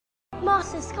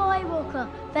Master Skywalker,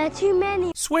 there are too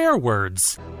many. Swear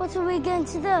words. What are we going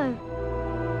to do?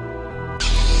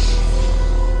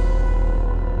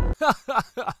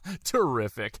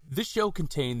 Terrific. This show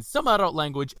contains some adult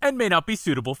language and may not be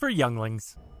suitable for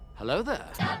younglings. Hello there.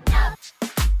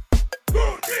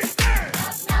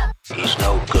 He's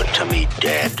no good to me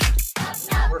dead.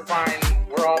 We're fine.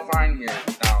 We're all fine here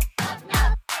now.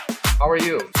 How are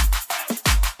you?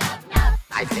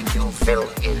 I think you'll fill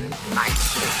in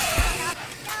nicely.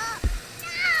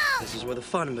 This is where the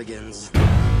fun begins.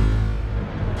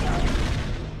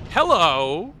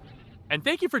 Hello, and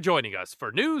thank you for joining us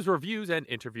for news, reviews, and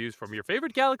interviews from your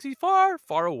favorite galaxies far,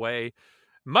 far away.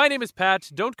 My name is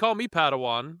Pat. Don't call me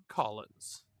Padawan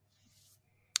Collins.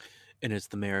 And it's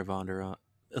the mayor of Onderon.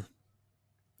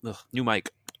 New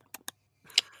mic.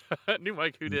 New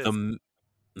mic, who did?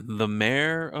 The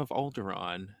mayor of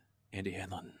Alderaan, Andy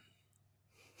Hanlon.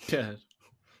 Yeah.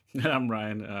 I'm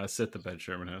Ryan, Sith the Bed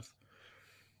Sherman House.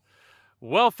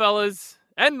 Well, fellas,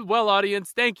 and well,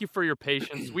 audience, thank you for your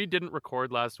patience. We didn't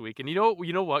record last week. And you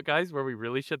know what, guys, where we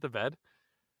really shit the bed?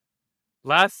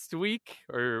 Last week,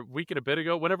 or a week and a bit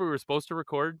ago, whenever we were supposed to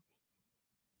record,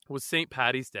 was St.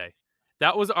 Patty's Day.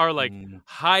 That was our,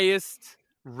 highest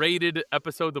rated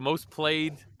episode, the most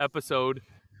played episode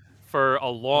for a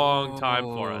long time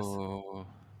for us.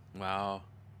 Wow.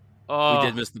 Oh, we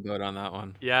did miss the boat on that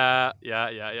one. Yeah.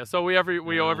 So we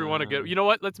owe everyone a good. You know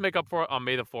what? Let's make up for it on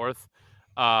May the 4th,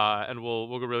 and we'll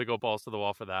really go balls to the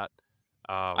wall for that.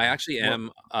 I actually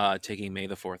am taking May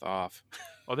the 4th off.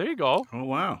 Oh, there you go. Oh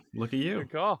wow, look at you.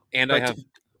 Good call. And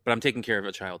but I'm taking care of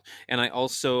a child, and I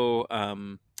also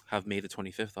have May the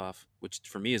 25th off, which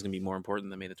for me is going to be more important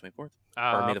than May the 24th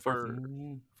or May the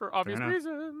 4th for obvious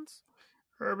reasons.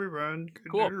 Everyone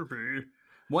Cool. be.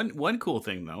 One cool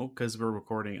thing though, because we're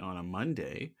recording on a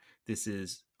Monday, this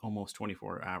is almost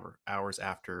 24 hours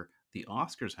after the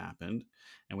Oscars happened,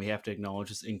 and we have to acknowledge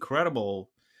this incredible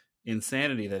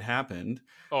insanity that happened.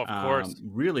 Oh, of course.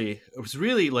 It was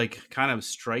really like kind of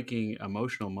striking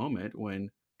emotional moment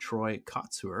when Troy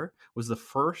Kotsur was the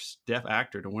first deaf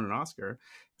actor to win an Oscar.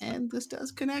 And this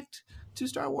does connect to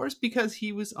Star Wars because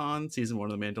he was on season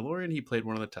 1 of The Mandalorian. He played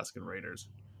one of the Tusken Raiders,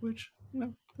 which,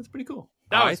 that's pretty cool.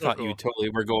 I thought you totally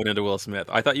were going into Will Smith.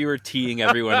 I thought you were teeing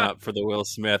everyone up for the Will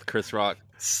Smith, Chris Rock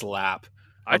slap.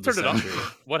 I turned it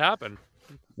off. What happened?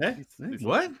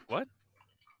 What? What?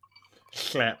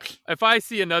 Slaps. If I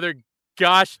see another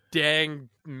gosh dang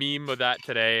meme of that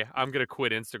today, I'm going to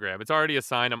quit Instagram. It's already a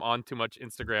sign I'm on too much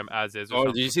Instagram as is.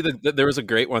 Did you see there was a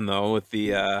great one, though, with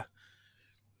the...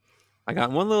 I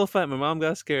got one little fight. My mom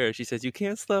got scared. She says, "You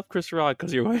can't slap Chris Rock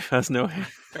because your wife has no hair."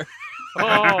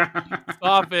 Oh,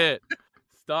 stop it.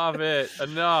 Stop it.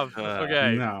 Enough.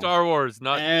 Okay. No. Star Wars,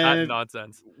 not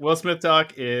nonsense. Will Smith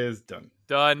talk is done.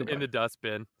 Done in the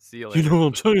dustbin. See you later. You know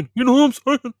what I'm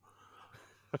saying?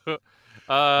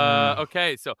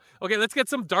 Okay, let's get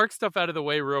some dark stuff out of the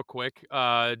way real quick.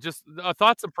 Just a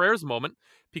thoughts and prayers moment,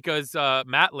 because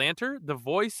Matt Lanter, the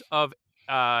voice of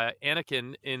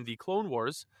Anakin in the Clone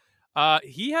Wars,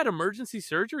 he had emergency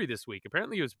surgery this week.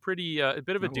 Apparently, it was a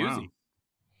bit of a doozy.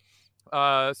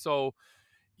 Wow. So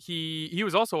he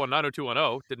was also on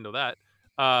 90210. Didn't know that.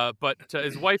 But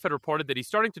his wife had reported that he's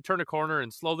starting to turn a corner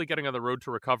and slowly getting on the road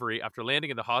to recovery after landing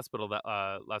in the hospital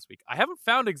last week. I haven't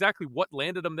found exactly what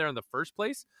landed him there in the first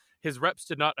place. His reps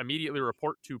did not immediately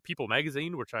report to People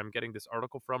Magazine, which I'm getting this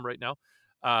article from right now.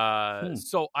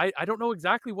 So I don't know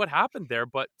exactly what happened there,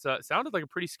 but it sounded like a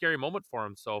pretty scary moment for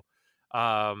him. So,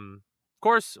 of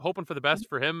course, hoping for the best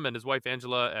for him and his wife,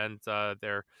 Angela, and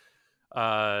their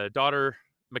daughter,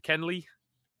 McKinley,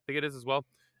 I think it is as well.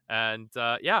 And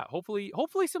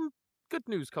hopefully some good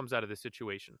news comes out of this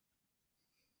situation.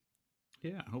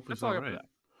 Yeah, hopefully it's all right.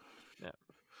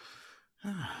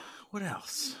 Yeah. What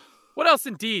else? What else,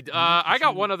 indeed? I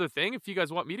got one other thing. If you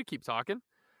guys want me to keep talking,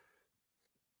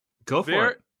 go for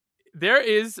it. There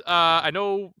is. I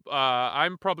know.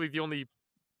 I'm probably the only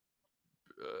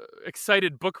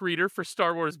excited book reader for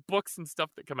Star Wars books and stuff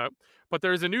that come out, but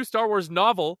there's a new Star Wars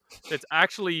novel that's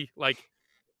actually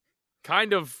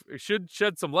kind of should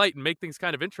shed some light and make things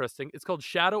kind of interesting. It's called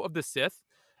Shadow of the Sith,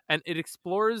 and it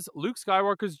explores Luke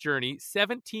Skywalker's journey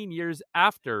 17 years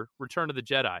after Return of the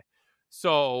Jedi.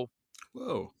 So,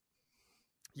 whoa.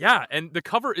 Yeah, and the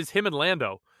cover is him and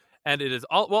Lando, and it is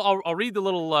all... Well, I'll read the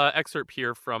little excerpt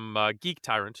here from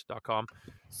geektyrant.com.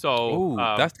 So,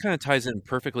 that kind of ties in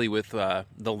perfectly with the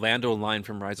Lando line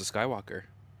from Rise of Skywalker.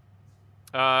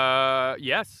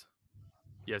 Yes,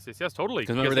 totally.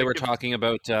 Because remember they were talking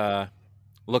about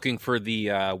looking for the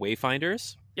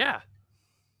Wayfinders? Yeah.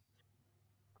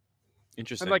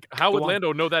 Interesting. And like, how Go would on.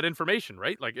 Lando know that information,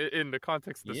 right? Like in the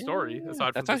context of the story,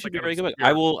 aside from That's just actually like a very good book.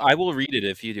 obscure- I will read it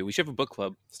if you do. We should have a book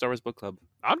club, Star Wars book club.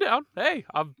 I'm down. Hey,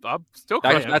 I'm still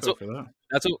That- crushing. that's I'll what go for that.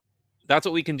 that's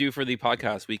what we can do for the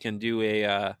podcast. We can do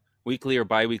a weekly or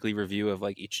bi-weekly review of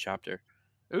like each chapter.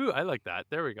 Ooh, I like that.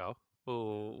 There we go.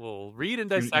 We'll read and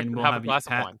And- dissect and and, we'll have a have you- glass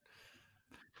of Pat- wine.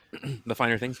 The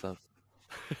Finer Things Club.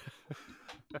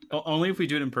 Only if we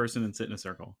do it in person and sit in a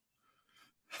circle.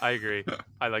 I agree.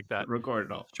 I like that. Record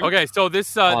it all. Okay, so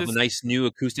this I'll have this a nice new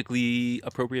acoustically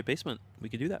appropriate basement. We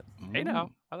could do that. hey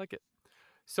now, I like it.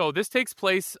 So this takes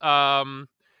place the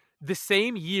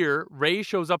same year Rey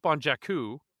shows up on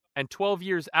Jakku, and 12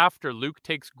 years after Luke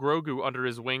takes Grogu under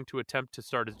his wing to attempt to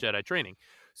start his Jedi training.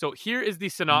 So here is the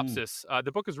synopsis.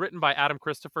 The book is written by Adam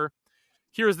Christopher.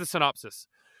 Here is the synopsis.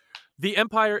 The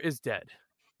Empire is dead.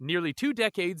 Nearly 2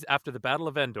 decades after the Battle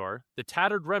of Endor, the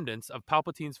tattered remnants of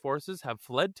Palpatine's forces have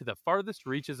fled to the farthest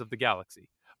reaches of the galaxy.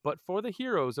 But for the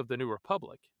heroes of the New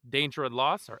Republic, danger and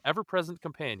loss are ever-present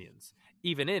companions,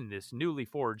 even in this newly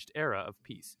forged era of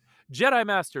peace. Jedi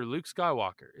Master Luke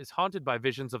Skywalker is haunted by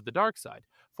visions of the dark side,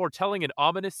 foretelling an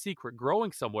ominous secret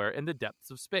growing somewhere in the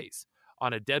depths of space,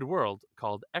 on a dead world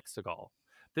called Exegol.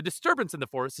 The disturbance in the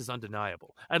Force is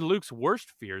undeniable, and Luke's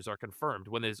worst fears are confirmed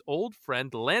when his old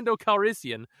friend Lando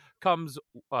Calrissian comes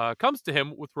to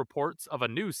him with reports of a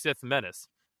new Sith menace.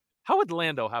 How would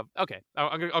Lando have... Okay,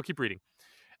 I'll keep reading.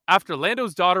 After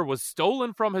Lando's daughter was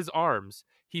stolen from his arms,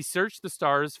 he searched the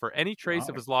stars for any trace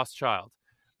of his lost child.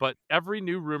 But every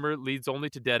new rumor leads only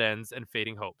to dead ends and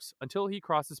fading hopes, until he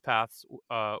crosses paths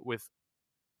with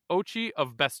Ochi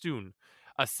of Bastoon,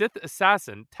 a Sith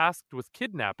assassin tasked with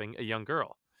kidnapping a young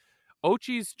girl.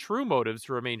 Ochi's true motives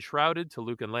remain shrouded to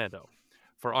Luke and Lando.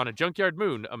 For on a junkyard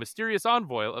moon, a mysterious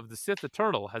envoy of the Sith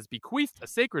Eternal has bequeathed a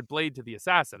sacred blade to the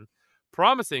assassin,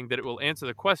 promising that it will answer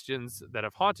the questions that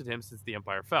have haunted him since the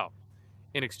Empire fell.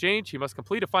 In exchange, he must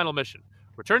complete a final mission.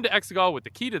 Return to Exegol with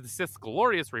the key to the Sith's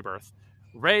glorious rebirth.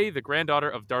 Rey, the granddaughter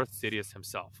of Darth Sidious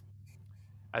himself.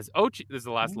 As Ochi... This is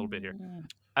the last little bit here.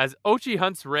 As Ochi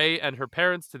hunts Rey and her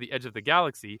parents to the edge of the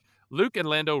galaxy, Luke and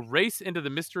Lando race into the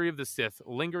mystery of the Sith's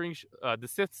lingering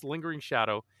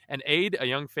shadow and aid a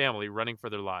young family running for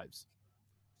their lives.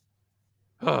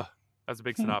 That's a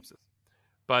big synopsis.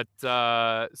 But It's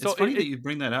funny that you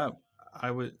bring that up. I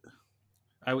would.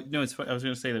 No, it's. I was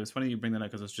going to say that it's funny that you bring that up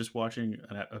because I was just watching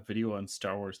a video on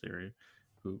Star Wars Theory,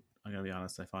 who I'm going to be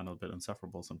honest, I find a bit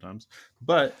insufferable sometimes.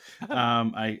 But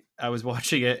I was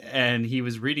watching it, and he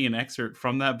was reading an excerpt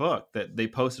from that book that they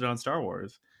posted on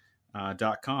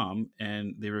StarWars.com,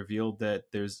 and they revealed that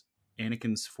there's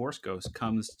Anakin's Force Ghost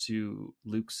comes to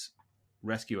Luke's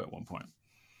rescue at one point.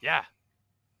 Yeah,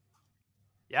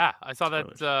 I saw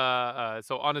that.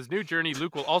 So on his new journey,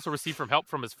 Luke will also receive help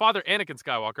from his father, Anakin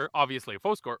Skywalker, obviously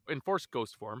in Force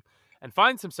Ghost form, and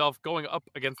finds himself going up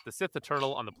against the Sith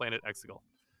Eternal on the planet Exegol.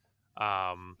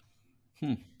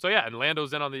 So yeah, and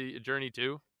Lando's in on the journey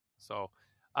too. So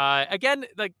again,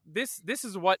 like this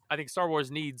is what I think Star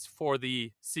Wars needs for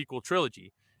the sequel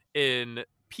trilogy, in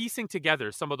piecing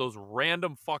together some of those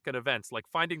random fucking events, like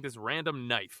finding this random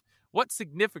knife. What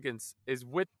significance is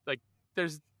with, like,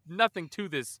 there's nothing to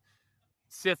this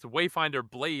Sith Wayfinder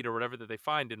blade or whatever that they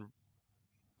find in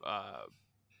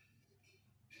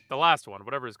the last one,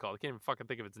 whatever it's called. I can't even fucking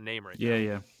think of its name right now.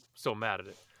 Yeah. So mad at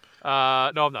it.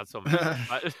 No, I'm not so mad.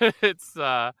 It's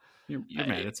You're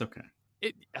mad. It's okay.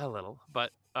 A little,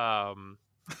 but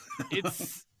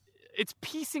it's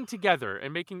piecing together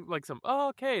and making like some. Oh,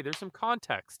 okay, there's some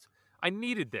context. I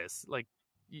needed this. Like,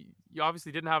 you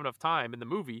obviously didn't have enough time in the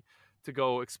movie to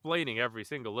go explaining every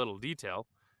single little detail,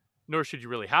 nor should you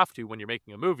really have to when you're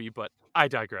making a movie. But I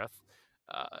digress.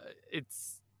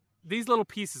 It's these little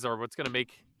pieces are what's going to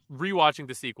make rewatching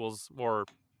the sequels more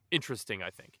interesting, I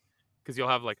think. Because you'll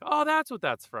have like, oh, that's what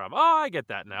that's from. Oh, I get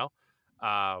that now.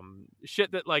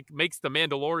 Shit that like makes The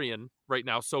Mandalorian right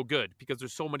now so good, because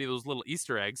there's so many of those little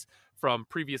Easter eggs from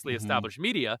previously established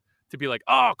media to be like,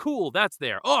 oh, cool, that's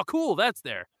there. Oh, cool, that's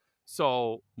there.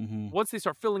 So once they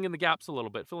start filling in the gaps a little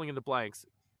bit, filling in the blanks,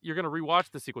 you're going to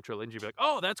rewatch the sequel trilogy and you'll be like,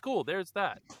 oh, that's cool. There's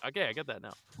that. Okay, I get that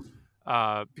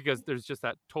now. Because there's just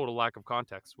that total lack of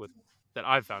context that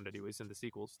I've found anyways in the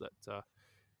sequels that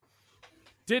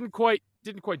didn't quite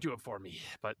do it for me,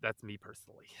 but that's me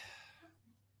personally.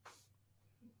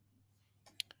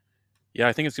 Yeah,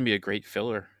 I think it's gonna be a great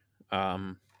filler.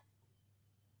 Like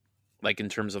in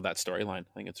terms of that storyline,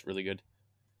 I think it's really good.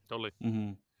 Totally.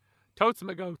 Totes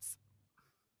my goats.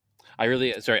 I'm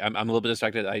a little bit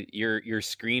distracted. Your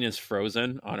screen is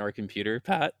frozen on our computer,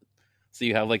 Pat. So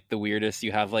you have like the weirdest.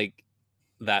 You have like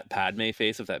that Padme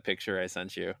face of that picture I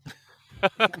sent you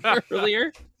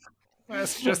earlier.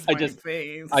 That's just I my just-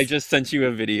 face. I just sent you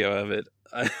a video of it.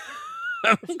 I'm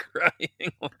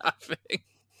crying laughing.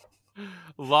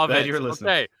 Love Glad it. you're listening.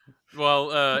 Okay.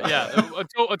 Well, yeah.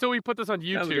 Until we put this on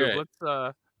Sounds YouTube, great.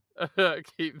 let's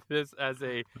keep this as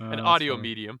an That's audio funny.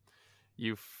 medium.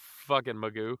 You fucking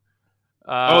magoo.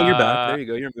 Oh, you're back. There you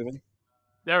go. You're moving.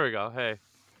 There we go. Hey.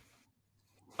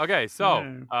 Okay, so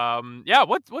Yeah. yeah.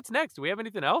 What's next? Do we have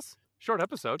anything else? Short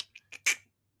episode.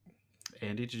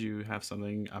 Andy, did you have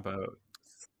something about?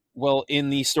 Well, in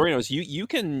the story notes, you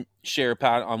can share,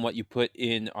 Pat, on what you put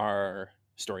in our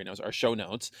story notes, our show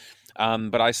notes.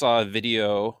 But I saw a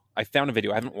video. I found a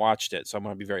video. I haven't watched it, so I'm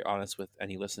going to be very honest with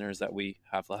any listeners that we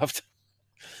have left.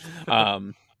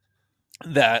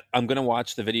 That I'm going to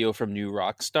watch the video from New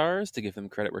Rock Stars to give them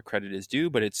credit where credit is due.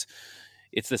 But it's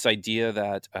this idea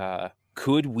that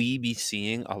could we be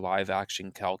seeing a live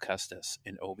action Cal Kestis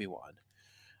in Obi-Wan?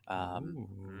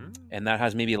 And that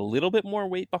has maybe a little bit more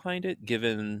weight behind it,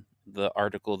 given the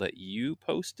article that you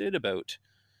posted about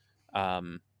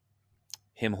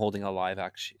him holding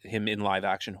him in live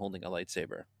action holding a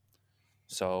lightsaber.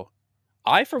 So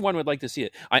I, for one, would like to see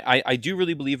it. I do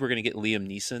really believe we're going to get Liam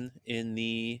Neeson in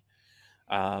the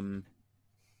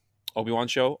Obi-Wan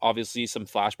show. Obviously, some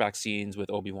flashback scenes with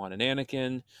Obi-Wan and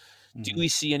Anakin. Mm-hmm. Do we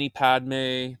see any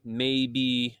Padme?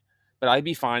 Maybe, but I'd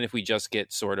be fine if we just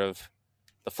get sort of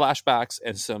the flashbacks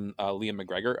and some Liam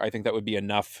McGregor. I think that would be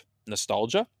enough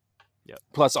nostalgia. Yeah.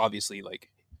 Plus, obviously, like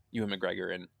Ewan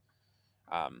McGregor and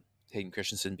Hayden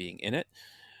Christensen being in it.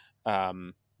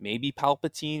 Maybe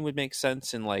Palpatine would make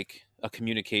sense in like a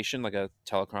communication, like a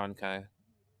telecron kind of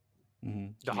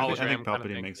Mm-hmm. The I hologram think kind of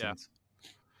Palpatine thing, makes yeah. sense.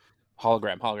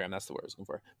 hologram. That's the word I was looking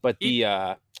for. But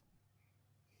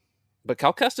but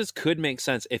Cal Kestis could make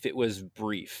sense if it was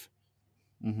brief.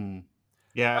 Mm-hmm.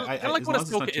 Yeah, I like as what long as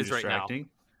it's not Ahsoka too is right now. distracting.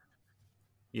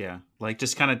 Yeah, like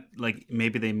just kind of like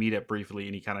maybe they meet up briefly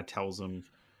and he kind of tells them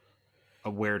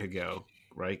where to go,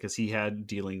 right? Because he had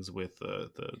dealings with the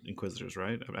Inquisitors,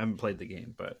 right? I haven't played the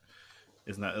game, but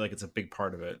isn't that like it's a big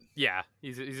part of it? Yeah,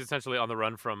 he's essentially on the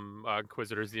run from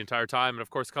Inquisitors the entire time, and of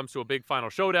course comes to a big final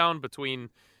showdown between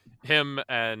him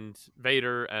and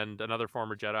Vader and another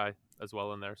former Jedi as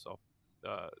well in there. So,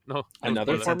 no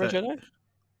Another spoilers. former that- Jedi?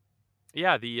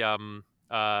 Yeah, the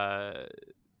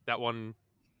that one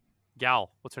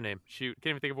gal. What's her name? Shoot,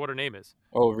 can't even think of what her name is.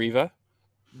 Oh, Riva?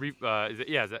 Is it?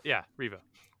 Yeah, yeah, Riva.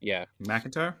 Yeah.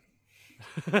 McIntyre?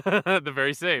 The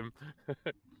very same.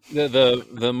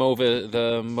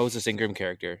 The Moses Ingram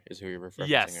character is who you're referencing,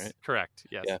 Yes, right? correct.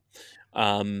 Yes. Yeah.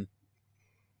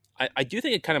 I do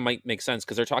think it kind of might make sense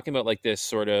because they're talking about like this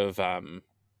sort of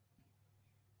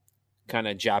kind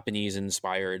of Japanese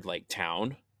inspired like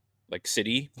town, like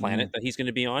city, planet that he's going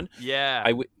to be on.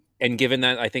 Yeah. And given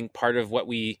that, I think part of what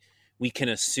we can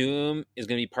assume is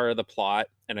going to be part of the plot,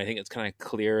 and I think it's kind of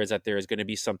clear, is that there is going to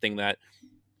be something that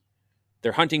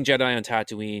they're hunting Jedi on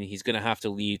Tatooine. He's going to have to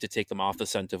leave to take them off the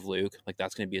scent of Luke. Like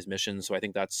that's going to be his mission. So I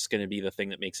think that's going to be the thing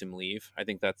that makes him leave. I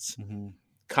think that's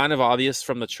kind of obvious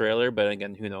from the trailer, but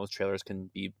again, who knows? Trailers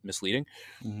can be misleading.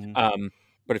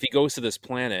 But if he goes to this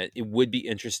planet, it would be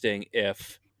interesting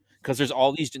because there's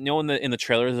all these, in the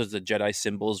trailer, there's the Jedi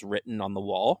symbols written on the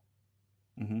wall.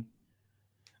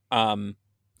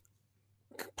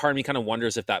 Part of me kind of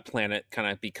wonders if that planet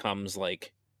kind of becomes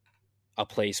like a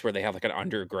place where they have like an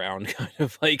underground kind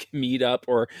of like meetup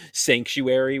or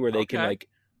sanctuary where they can like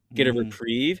get a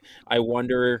reprieve. I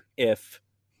wonder if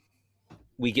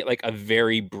we get like a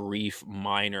very brief,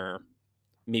 minor,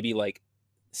 maybe like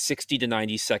 60 to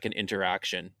 90 second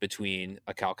interaction between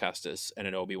a Cal Kestis and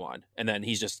an Obi-Wan, and then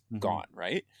he's just gone,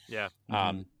 right? Yeah.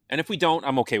 And if we don't,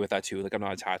 I'm okay with that too. Like I'm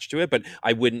not attached to it, but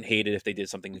I wouldn't hate it if they did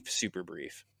something super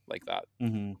brief like that.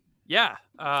 Yeah.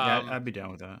 Yeah, I'd be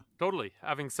down with that. Totally.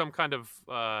 Having some kind of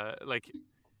like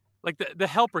the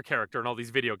helper character in all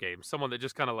these video games, someone that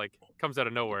just kind of like comes out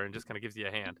of nowhere and just kind of gives you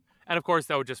a hand. And of course,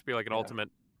 that would just be like an ultimate.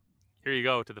 Here you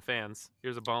go to the fans.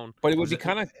 Here's a bone. But it would be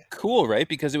kind of cool, right?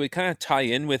 Because it would kind of tie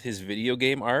in with his video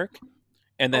game arc,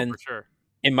 and then for sure,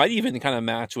 it might even kind of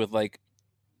match with like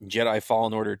Jedi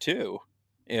Fallen Order 2,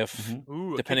 if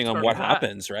depending on what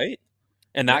happens, right?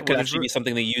 And that could actually be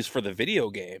something they use for the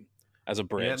video game as a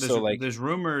bridge. Yeah, so like, there's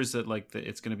rumors that like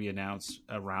it's going to be announced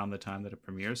around the time that it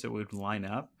premieres. So it would line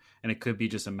up, and it could be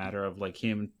just a matter of like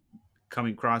him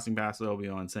crossing past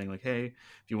Obi-Wan saying like, hey,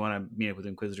 if you want to meet up with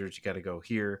Inquisitors, you got to go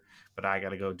here, but I got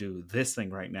to go do this thing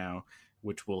right now,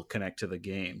 which will connect to the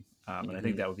game. And I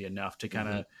think that would be enough to kind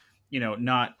of,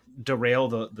 not derail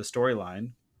the storyline,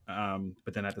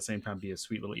 but then at the same time be a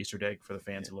sweet little Easter egg for the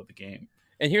fans who love the game.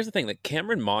 And here's the thing, like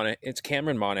Cameron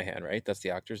Monaghan, right? That's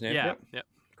the actor's name. Yeah.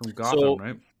 From Gotham,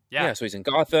 right? Yeah. So he's in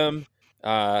Gotham.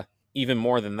 even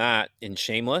more than that in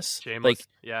Shameless. Shameless. Like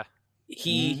Yeah.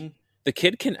 the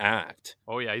kid can act.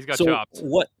 Oh yeah, he's got So chops.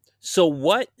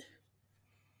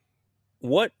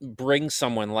 what brings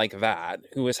someone like that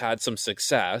who has had some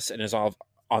success and is all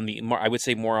on the more, I would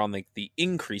say more on the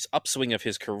increase upswing of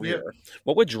his career?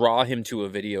 What would draw him to a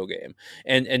video game?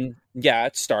 And yeah,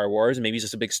 it's Star Wars. Maybe he's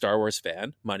just a big Star Wars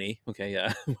fan. Money. Okay,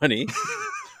 yeah, money.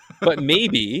 But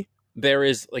maybe there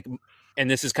is like, and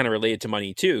this is kind of related to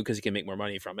money too, because he can make more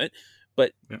money from it.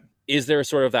 But is there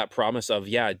sort of that promise of,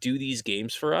 yeah, do these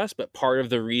games for us, but part of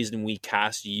the reason we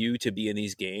cast you to be in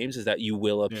these games is that you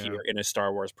will appear in a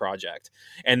Star Wars project?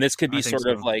 And this could be sort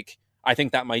of like, I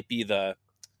think that might be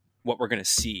what we're going to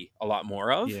see a lot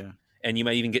more of. Yeah. And you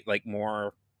might even get like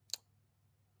more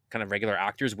kind of regular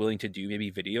actors willing to do maybe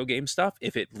video game stuff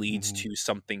if it leads to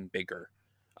something bigger,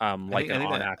 like an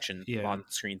on-action,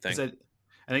 on-screen thing.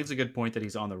 I think it's a good point that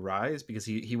he's on the rise, because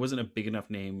he wasn't a big enough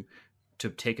name to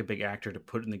take a big actor to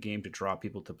put in the game to draw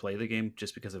people to play the game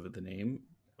just because of the name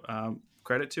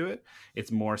credit to it.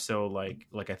 It's more so like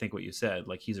I think what you said,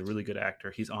 like he's a really good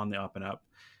actor. He's on the up and up.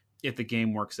 If the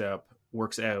game works out,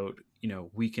 you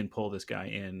know, we can pull this guy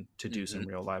in to do some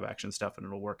real live action stuff and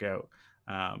it'll work out.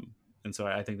 And so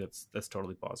I think that's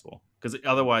totally plausible, because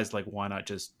otherwise, like, why not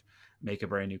just make a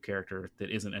brand new character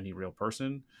that isn't any real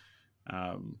person?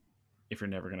 If you're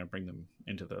never going to bring them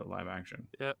into the live action.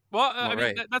 Yeah. Well, I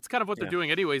mean, that's kind of what they're doing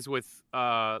anyways with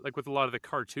like with a lot of the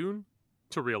cartoon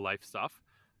to real life stuff.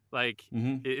 Like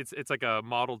it's like a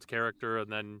modeled character,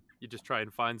 and then you just try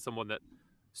and find someone that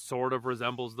sort of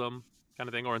resembles them, kind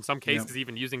of thing, or in some cases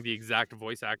even using the exact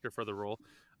voice actor for the role.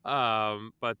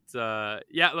 But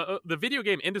the video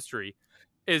game industry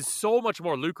is so much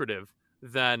more lucrative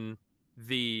than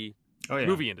the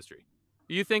movie industry.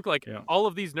 You think like all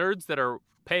of these nerds that are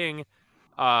paying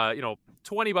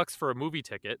 $20 for a movie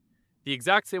ticket, the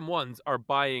exact same ones are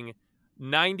buying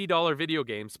 $90 video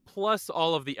games plus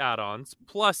all of the add-ons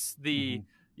plus the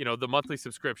the monthly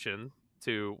subscription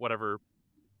to whatever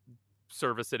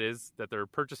service it is that they're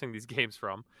purchasing these games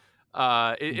from.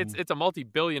 It's a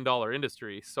multi-billion-dollar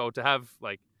industry. So to have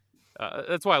like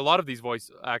that's why a lot of these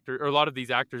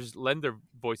actors lend their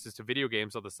voices to video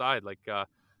games on the side, like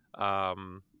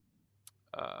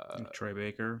Troy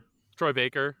Baker.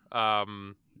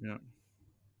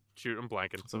 Shoot, I'm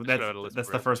blanking. So that's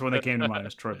the first one that came to mind,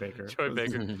 is Troy Baker.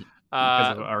 Baker.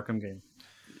 Because of an Arkham game.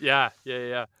 Yeah.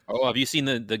 Oh, have you seen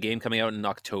the game coming out in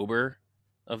October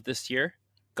of this year?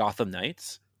 Gotham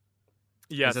Knights?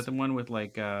 Yes. Is that the one with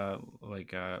like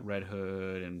Red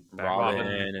Hood and Robin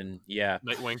and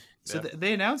Nightwing? So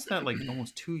they announced that like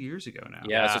almost 2 years ago now.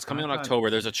 Yeah, so it's coming out in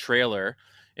October. There's a trailer.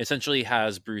 It essentially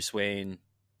has Bruce Wayne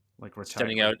like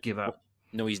standing out. Give up.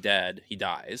 No, he's dead. He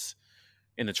dies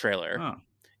in the trailer. Oh.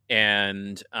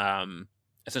 And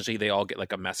essentially they all get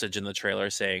like a message in the trailer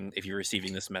saying, if you're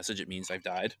receiving this message, it means I've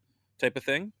died, type of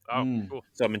thing. Oh, cool.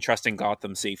 So I'm entrusting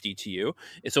Gotham safety to you.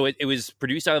 So it was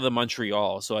produced out of the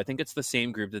Montreal. So I think it's the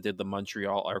same group that did the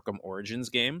Montreal Arkham Origins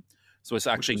game. So it's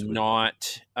actually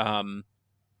not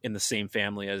in the same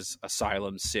family as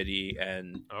Asylum City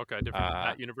and different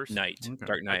that universe. Dark Knight.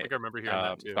 I think I remember hearing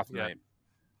that too. Gotham Knight.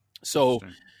 So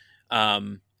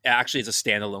actually it's a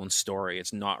standalone story.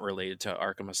 It's not related to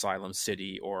Arkham Asylum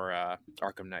City or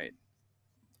Arkham Knight.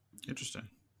 Interesting.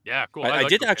 Yeah, cool. I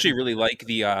did actually really like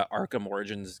the Arkham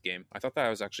Origins game. I thought that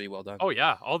was actually well done. Oh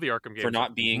yeah, all the Arkham games for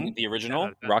not being the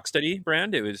original Rocksteady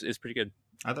brand. It was pretty good.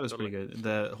 I thought it was pretty good.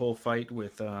 The whole fight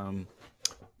with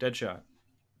Deadshot,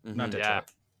 not Deadshot. Yeah.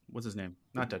 What's his name?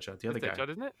 Not Deadshot. The other guy. Deadshot,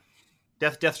 isn't it?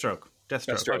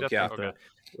 Deathstroke. Yeah. Okay.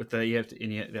 With the you have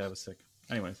to. That was sick.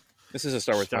 Anyways, this is a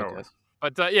Star Wars podcast.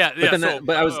 But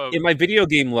But I was in my video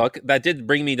game look. That did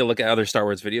bring me to look at other Star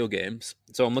Wars video games.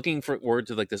 So I'm looking forward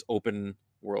to like this open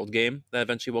world game that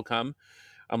eventually will come.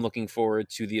 I'm looking forward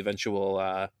to the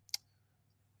eventual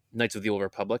Knights of the Old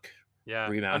Republic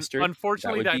remastered.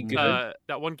 Unfortunately,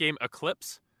 that one game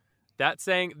Eclipse, that's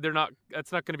saying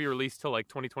that's not going to be released till like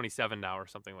 2027 now or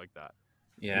something like that.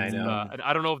 Yeah, I know. And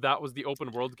I don't know if that was the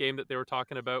open world game that they were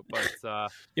talking about, but you know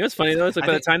what's funny though? It's like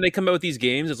by the time they come out with these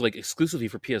games, it's like exclusively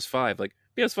for PS5. Like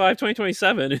PS5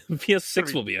 2027,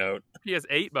 PS6 will be out.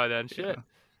 PS8 by then. Shit.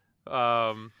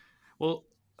 Yeah. Well,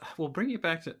 we'll bring it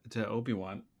back to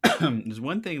Obi-Wan. There's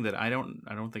one thing that I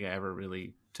don't think I ever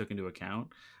really took into account.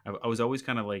 I was always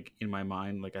kind of like in my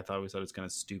mind, like I always thought it was kind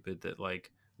of stupid that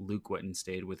like Luke went and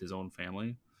stayed with his own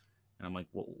family. And I'm like,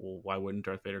 well, why wouldn't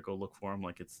Darth Vader go look for him?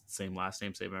 Like, it's the same last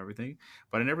name, same everything.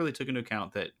 But I never really took into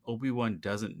account that Obi-Wan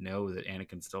doesn't know that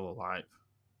Anakin's still alive.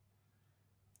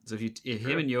 So if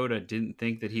him and Yoda didn't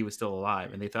think that he was still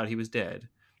alive and they thought he was dead,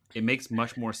 it makes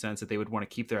much more sense that they would want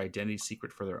to keep their identity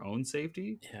secret for their own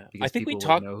safety. Yeah. Because I think we people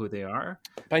talked, would know who they are.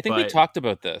 but I think we But- talked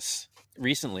about this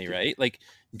recently, right? Like,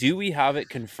 do we have it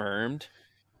confirmed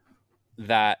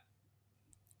that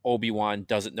Obi-Wan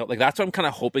doesn't know? Like, that's what I'm kind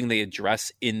of hoping they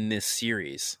address in this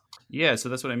series. Yeah, so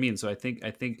that's what I mean. So I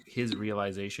think his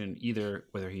realization, either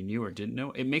whether he knew or didn't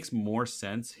know, it makes more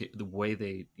sense the way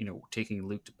they, taking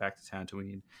Luke back to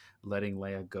Tatooine, letting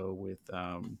Leia go with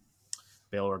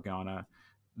Bail Organa,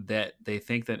 that they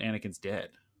think that Anakin's dead,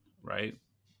 right?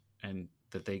 And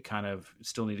that they kind of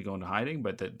still need to go into hiding,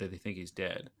 but that they think he's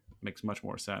dead. Makes much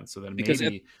more sense. So then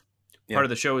maybe part of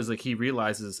the show is like he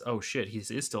realizes, oh shit, he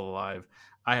is still alive.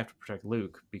 I have to protect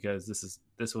Luke because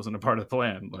this wasn't a part of the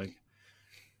plan. Like,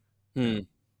 And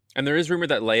there is rumor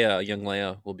that young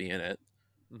Leia, will be in it.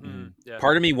 Mm-hmm. Yeah.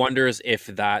 Part of me wonders if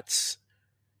that's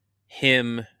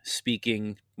him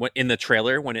speaking in the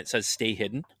trailer when it says "stay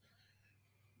hidden."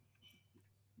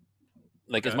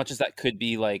 Like, as much as that could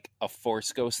be like a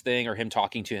Force Ghost thing or him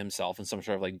talking to himself in some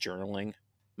sort of like journaling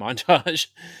montage,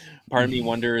 part of me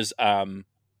wonders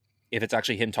if it's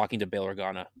actually him talking to Bail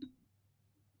Organa.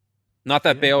 Not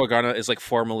that Bail Organa is like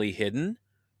formally hidden,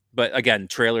 but again,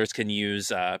 trailers can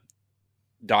use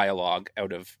dialogue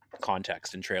out of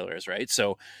context in trailers, right?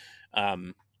 So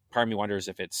part of me wonders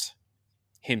if it's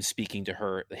him speaking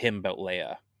to him about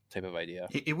Leia type of idea.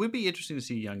 It would be interesting to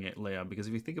see young Leia, because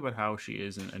if you think about how she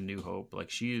is in A New Hope, like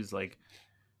she is like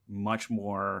much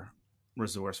more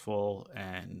resourceful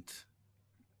and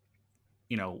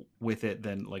with it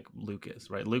than like Luke is,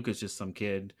 right? Luke is just some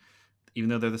kid, even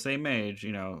though they're the same age,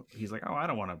 he's like, oh, I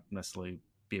don't want to necessarily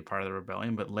be a part of the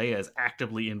rebellion, but Leia is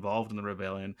actively involved in the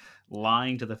rebellion,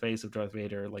 lying to the face of Darth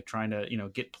Vader, like trying to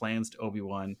get plans to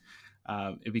Obi-Wan.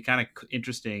 It'd be kind of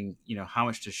interesting, how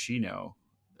much does she know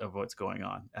of what's going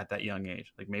on at that young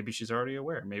age? Like maybe she's already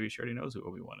aware, maybe she already knows who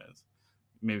Obi-Wan is,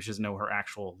 maybe she doesn't know her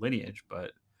actual lineage, but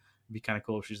it'd be kind of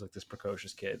cool if she's like this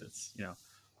precocious kid that's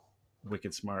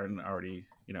wicked smart and already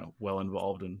well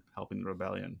involved in helping the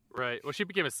rebellion. Right. Well, she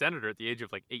became a senator at the age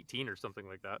of like 18 or something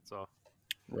like that. So.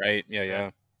 Right.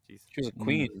 Yeah. Jeez. She was a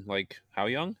queen. Like, how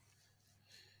young?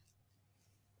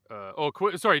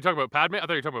 Sorry, you talking about Padme? I thought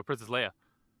you were talking about Princess Leia.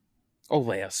 Oh,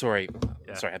 Leia. Sorry.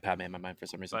 Yeah. Sorry, I had Padme in my mind for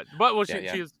some reason. But well, she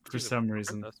is for some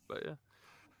reason. Princess, but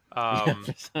yeah.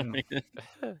 For some reason.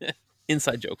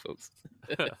 Inside joke, folks.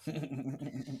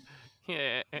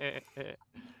 Yeah.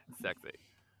 Sexy.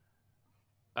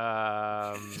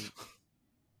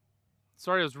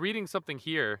 Sorry, I was reading something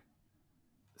here.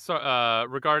 So,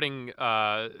 regarding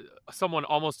someone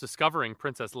almost discovering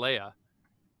Princess Leia,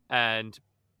 and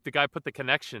the guy put the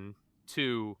connection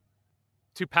to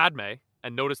Padme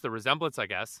and noticed the resemblance, I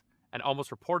guess, and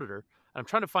almost reported her. And I'm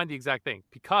trying to find the exact thing,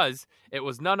 because it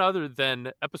was none other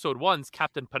than Episode 1's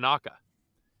Captain Panaka.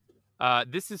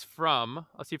 This is from,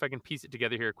 I'll see if I can piece it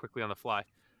together here quickly on the fly.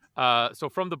 So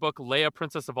from the book Leia,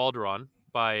 Princess of Alderaan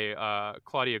by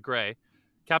Claudia Gray,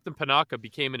 Captain Panaka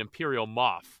became an Imperial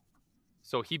Moff.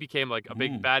 So he became like a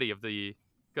big baddie of the,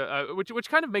 which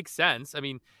kind of makes sense. I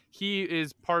mean, he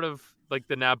is part of like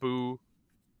the Naboo,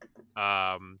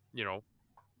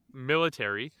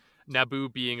 military.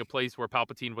 Naboo being a place where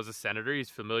Palpatine was a senator, he's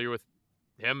familiar with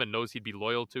him and knows he'd be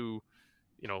loyal to,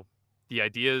 the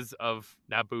ideas of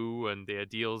Naboo and the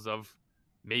ideals of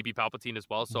maybe Palpatine as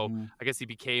well. So I guess he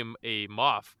became a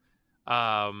Moff.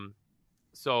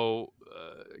 So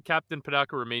Captain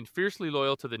Panaka remained fiercely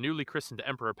loyal to the newly christened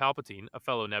Emperor Palpatine, a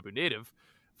fellow Naboo native,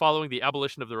 following the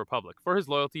abolition of the Republic. For his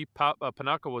loyalty,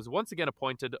 Panaka was once again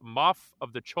appointed Moff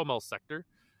of the Chomel sector.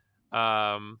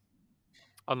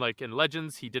 Unlike in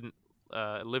Legends, he didn't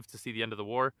live to see the end of the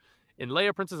war. In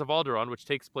Leia, Princess of Alderaan, which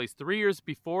takes place 3 years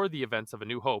before the events of A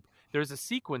New Hope, there's a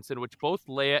sequence in which both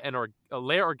Leia and Leia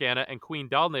Organa and Queen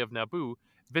Dalne of Naboo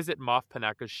visit Moff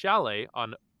Panaka's chalet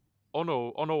on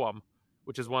Onoam,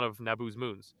 which is one of Naboo's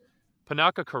moons.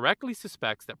 Panaka correctly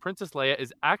suspects that Princess Leia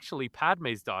is actually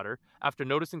Padme's daughter after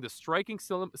noticing the striking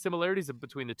similarities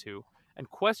between the two and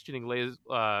questioning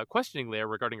Leia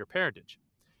regarding her parentage.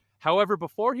 However,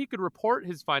 before he could report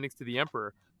his findings to the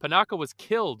Emperor, Panaka was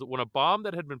killed when a bomb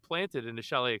that had been planted in the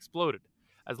chalet exploded.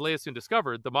 As Leia soon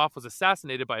discovered, the Moff was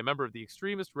assassinated by a member of the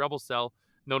extremist rebel cell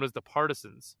known as the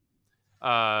Partisans,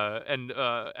 and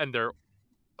their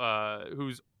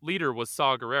whose leader was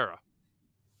Saw Gerrera,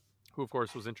 who of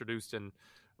course was introduced in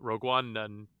Rogue One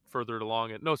and further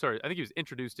along. I think he was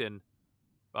introduced in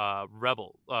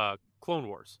Clone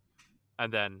Wars,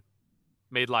 and then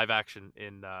made live action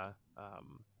in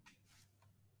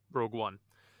Rogue One.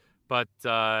 But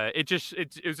it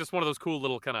was just one of those cool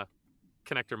little kind of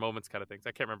connector moments kind of things.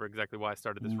 I can't remember exactly why I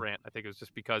started this rant. I think it was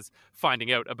just because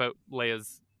finding out about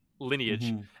Leia's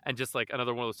lineage, Mhm. and just like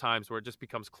another one of those times where it just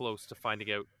becomes close to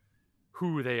finding out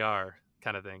who they are,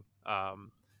 kind of thing.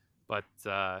 But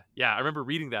yeah, I remember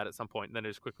reading that at some point, and then I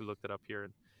just quickly looked it up here,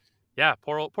 and yeah,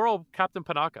 poor old Captain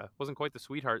Panaka wasn't quite the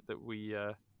sweetheart that we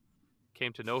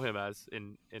came to know him as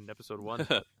in episode 1.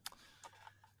 But,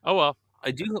 oh well.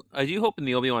 I do hope in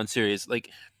the Obi-Wan series, like,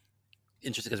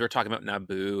 interesting because we're talking about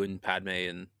Naboo and Padme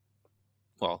and,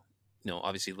 well,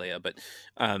 obviously Leia, but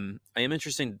I am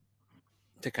interested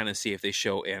to kind of see if they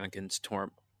show Anakin's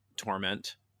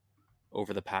torment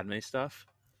over the Padme stuff.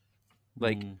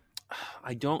 Like, Mm.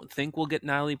 I don't think we'll get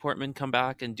Natalie Portman come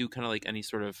back and do kind of like any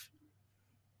sort of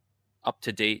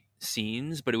up-to-date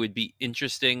scenes, but it would be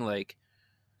interesting, like,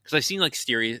 because I've seen like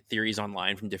theories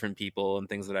online from different people and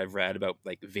things that I've read about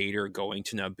like Vader going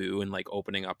to Naboo and like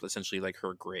opening up essentially like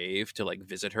her grave to like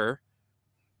visit her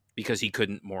because he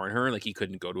couldn't mourn her, like he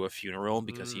couldn't go to a funeral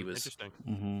because he was Interesting.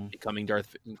 Mm-hmm. becoming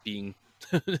being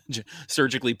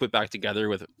surgically put back together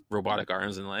with robotic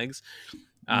arms and legs.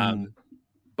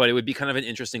 But it would be kind of an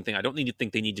interesting thing. I don't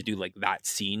think they need to do like that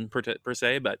scene per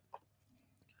se, but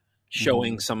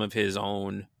showing some of his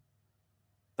own,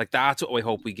 like, that's what we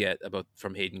hope we get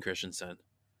from Hayden Christensen.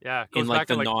 Yeah, In like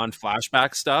the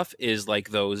non-flashback stuff is like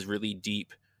those really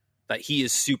deep, that he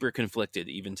is super conflicted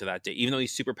even to that day, even though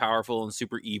he's super powerful and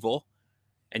super evil,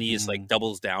 and he just like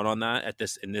doubles down on that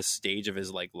in this stage of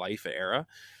his like life era.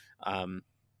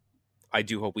 I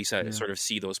do hope we sort of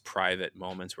see those private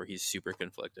moments where he's super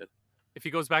conflicted. If he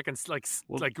goes back and like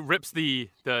rips the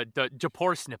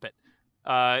Japor snippet,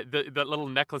 the little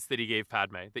necklace that he gave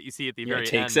Padme that you see at the very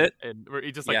takes end, it, and where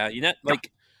he just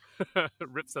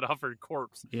rips it off her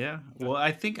corpse. Yeah. Well,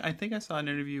 I think I saw an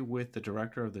interview with the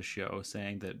director of the show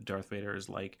saying that Darth Vader is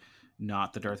like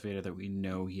not the Darth Vader that we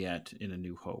know yet in A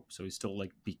New Hope. So he's still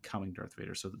like becoming Darth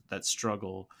Vader. So that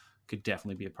struggle could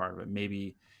definitely be a part of it.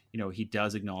 Maybe, he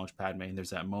does acknowledge Padme and there's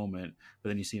that moment, but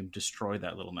then you see him destroy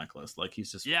that little necklace. Like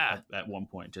he's just at one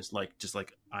point, just like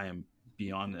I am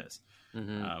beyond this.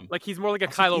 Mm-hmm. Like he's more like a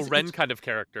Kylo Ren kind of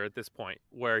character at this point,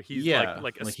 where he's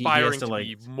like aspiring to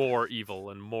be more evil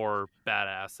and more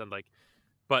badass, and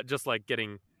but just like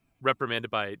getting reprimanded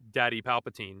by Daddy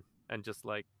Palpatine, and just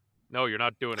like, no, you're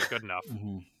not doing it good enough.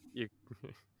 You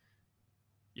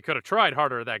could have tried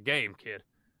harder at that game, kid.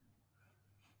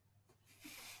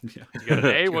 Yeah. You got an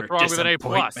A? What's wrong with an A+?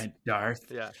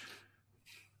 Darth. Yeah.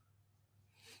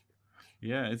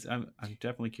 Yeah, I'm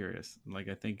definitely curious. Like,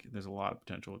 I think there's a lot of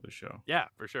potential with the show. Yeah,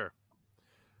 for sure.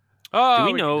 Do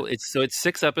we know it's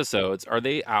 6 episodes? Are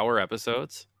they hour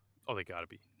episodes? Oh, they gotta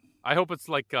be. I hope it's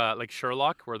like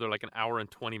Sherlock, where they're like an hour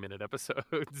and 20-minute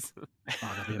episodes. Oh,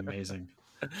 that'd be amazing.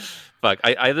 Fuck,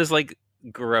 I have this like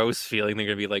gross feeling they're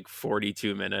gonna be like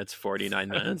 42 minutes, 49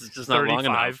 minutes. It's just not 35. Long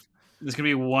enough. There's gonna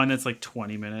be one that's like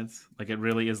 20 minutes. Like it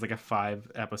really is like a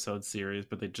 5-episode series,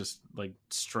 but they just like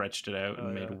stretched it out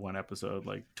and made one episode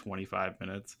like 25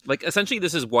 minutes. Like essentially,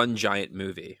 this is one giant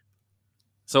movie.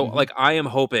 So like I am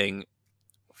hoping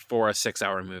for a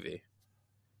 6-hour movie,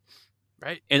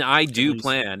 right? And I do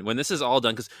plan when this is all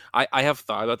done, because I have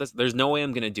thought about this. There's no way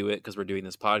I'm gonna do it because we're doing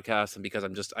this podcast and because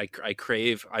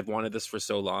I've wanted this for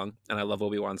so long and I love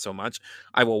Obi-Wan so much.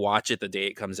 I will watch it the day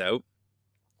it comes out.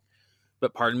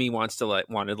 But part of me wanted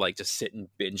to just sit and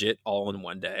binge it all in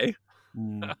one day.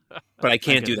 But I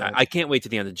can't do that. I can't wait to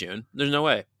the end of June. There's no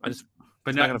way. Not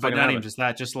even just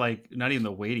that. Just like not even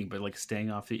the waiting, but like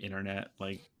staying off the internet,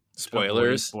 like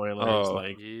spoilers. Oh,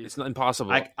 like it's not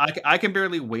impossible. I can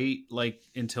barely wait like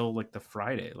until like the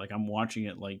Friday. Like I'm watching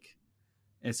it like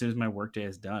as soon as my workday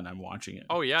is done. I'm watching it.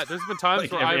 Oh yeah, there's been times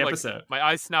like where my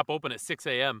eyes snap open at 6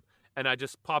 a.m. and I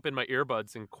just pop in my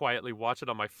earbuds and quietly watch it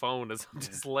on my phone as I'm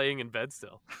just laying in bed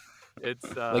still. It's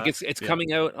it's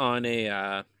coming out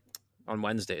on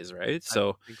Wednesdays, right?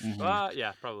 So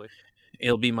yeah, probably.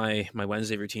 It'll be my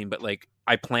Wednesday routine, but like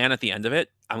I plan at the end of it,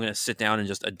 I'm going to sit down in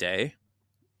just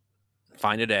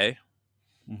find a day,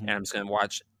 and I'm just going to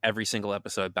watch every single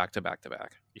episode back to back to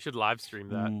back. You should live stream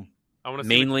that. I want to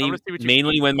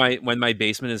mainly when my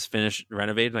basement is finished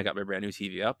renovated and I got my brand new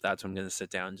TV up, that's when I'm going to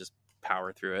sit down and just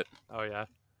power through it. Oh yeah.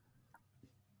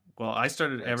 Well, I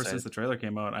started ever since the trailer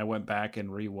came out. I went back and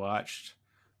rewatched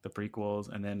the prequels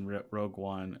and then Rogue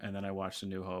One, and then I watched A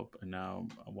New Hope, and now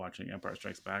I'm watching Empire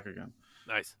Strikes Back again.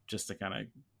 Nice. Just to kind of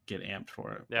get amped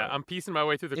for it. Yeah, I'm piecing my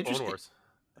way through the Clone Wars.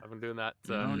 I've been doing that.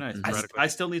 Nice. I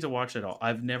still need to watch it all.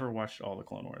 I've never watched all the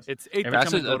Clone Wars. Every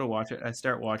time I go to watch it, I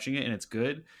start watching it and it's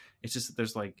good. It's just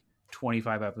there's like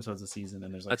 25 episodes a season,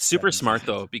 and there's like that's super smart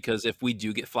though, because if we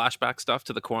do get flashback stuff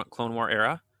to the Clone War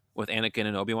era with Anakin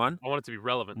and Obi-Wan, I want it to be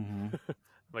relevant. I'm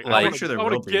pretty sure there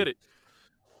will be. Get it.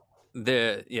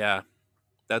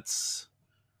 That's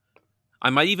I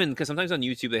might even, because sometimes on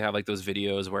YouTube they have like those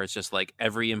videos where it's just like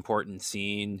every important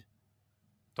scene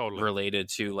Totally. related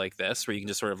to like this, where you can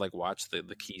just sort of like watch the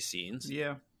key scenes.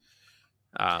 Yeah.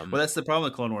 Well, that's the problem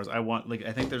with Clone Wars. I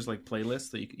think there's like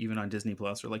playlists that even on Disney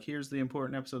Plus are like, here's the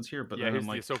important episodes here. But then here's I'm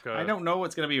like, the Ahsoka. I don't know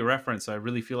what's going to be a reference. So I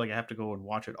really feel like I have to go and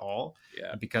watch it all.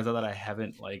 Yeah. And because of that, I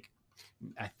haven't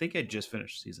I think I just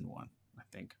finished season 1. I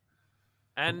think.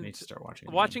 I need to start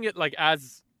watching it like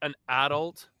as an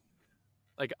adult.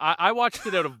 Like I watched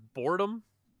it out of boredom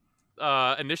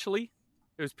initially.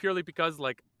 It was purely because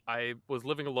like I was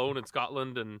living alone in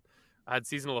Scotland and I had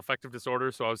seasonal affective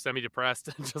disorder, so I was semi-depressed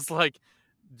and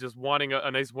just wanting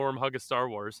a nice warm hug of Star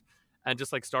Wars, and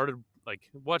just like started like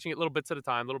watching it little bits at a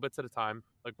time,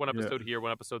 like one episode here,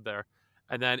 one episode there,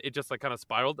 and then it just like kind of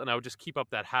spiraled, and I would just keep up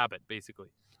that habit basically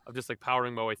of just like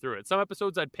powering my way through it. Some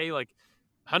episodes I'd pay like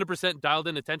 100% dialed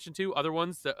in attention to. Other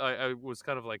ones that I was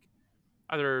kind of like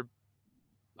either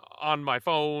on my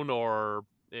phone or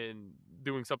in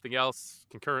doing something else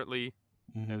concurrently.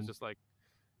 Mm-hmm. It was just like,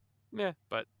 meh.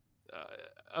 But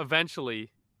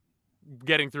eventually,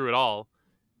 getting through it all,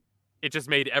 it just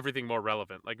made everything more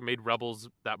relevant. Like, it made Rebels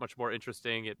that much more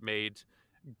interesting. It made,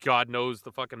 God knows,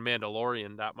 the fucking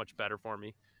Mandalorian that much better for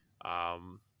me.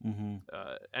 And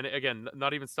again,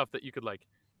 not even stuff that you could like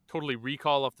totally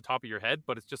recall off the top of your head,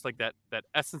 but it's just like that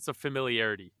essence of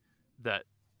familiarity that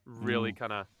really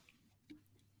kind of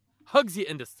hugs you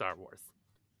into Star Wars.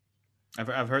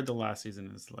 I've heard the last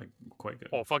season is like quite good.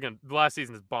 Oh, fucking the last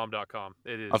season is bomb.com.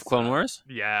 It is Of Clone Wars?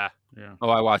 Yeah. Oh,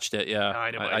 I watched it.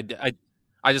 Yeah.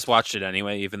 I just watched it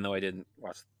anyway, even though I didn't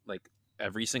watch like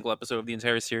every single episode of the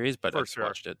entire series, but I just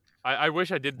watched it. I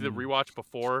wish I did the rewatch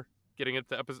before getting it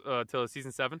to episode till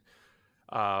season 7.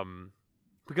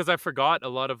 Because I forgot a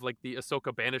lot of like the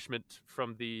Ahsoka banishment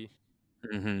from the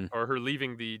or her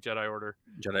leaving the Jedi Order.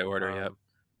 Yeah.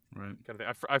 Right. Kind of thing.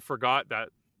 I forgot that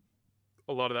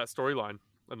a lot of that storyline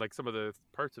and like some of the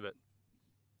parts of it.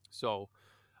 So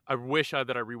I wish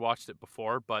that I rewatched it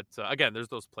before, but again, there's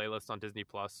those playlists on Disney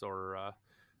Plus or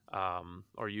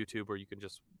YouTube where you can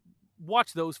just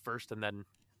watch those first, and then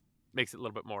makes it a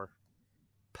little bit more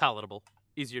palatable,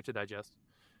 easier to digest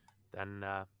than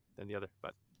the other.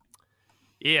 But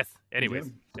yes,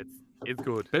 anyways, it's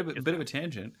good. Bit of a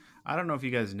tangent. I don't know if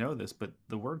you guys know this, but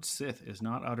the word Sith is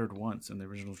not uttered once in the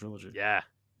original trilogy. Yeah,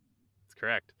 that's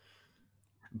correct.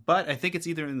 But I think it's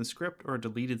either in the script or a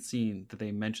deleted scene that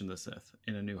they mention the Sith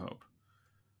in A New Hope.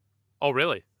 Oh,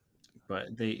 really?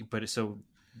 So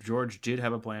George did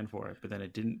have a plan for it, but then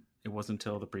it didn't. It wasn't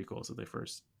until the prequels that they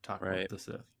first talked about the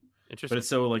Sith. Interesting. But it's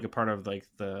so like a part of like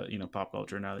the pop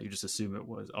culture now that you just assume it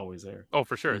was always there. Oh,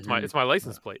 for sure. It's my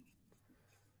license plate.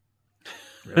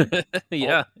 Really?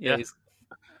 Yeah.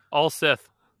 All Sith.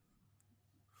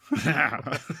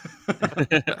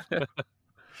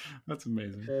 That's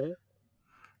amazing.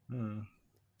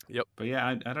 Yep. But yeah,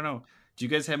 I don't know. Do you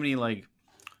guys have any like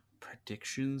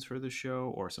predictions for the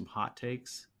show or some hot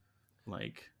takes?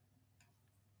 Like,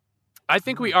 I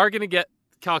think we are going to get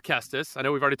Cal Kestis. I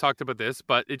know we've already talked about this,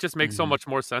 but it just makes so much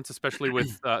more sense, especially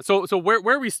with so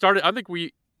where we started. I think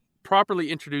we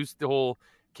properly introduced the whole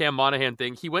Cam Monaghan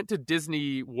thing. He went to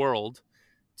Disney World,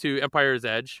 to Empire's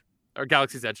Edge or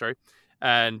Galaxy's Edge, sorry,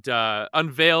 and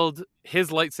unveiled his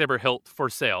lightsaber hilt for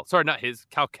sale. Sorry, not his,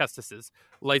 Cal Kestis's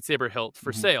lightsaber hilt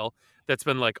for sale. That's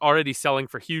been like already selling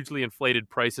for hugely inflated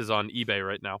prices on eBay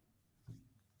right now.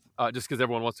 Just because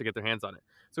everyone wants to get their hands on it.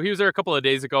 So he was there a couple of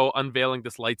days ago unveiling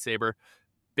this lightsaber.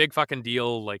 Big fucking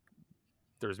deal. Like,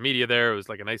 there's media there. It was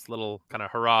like a nice little kind of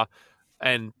hurrah.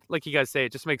 And like you guys say,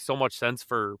 it just makes so much sense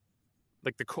for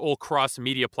like the whole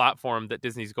cross-media platform that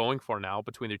Disney's going for now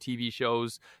between their TV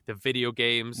shows, the video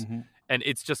games. And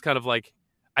it's just kind of like,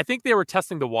 I think they were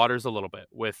testing the waters a little bit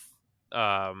with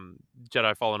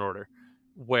Jedi Fallen Order,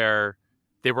 where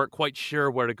they weren't quite sure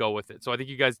where to go with it. So I think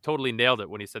you guys totally nailed it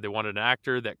when you said they wanted an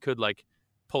actor that could like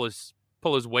pull his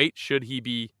weight should he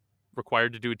be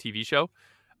required to do a TV show.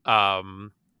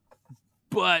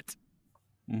 But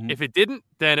if it didn't,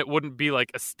 then it wouldn't be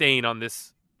like a stain on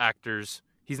this actor's.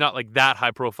 He's not like that high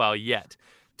profile yet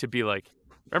to be like,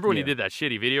 remember when he did that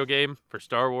shitty video game for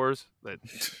Star Wars?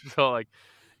 So like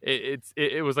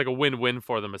it was like a win-win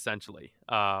for them essentially.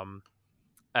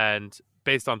 And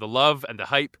based on the love and the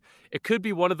hype, it could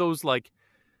be one of those like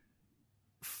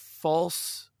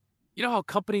false, you know how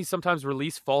companies sometimes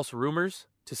release false rumors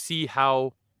to see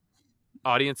how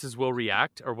audiences will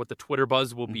react or what the Twitter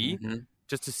buzz will be,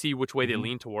 just to see which way they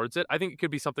lean towards it. I think it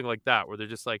could be something like that, where they're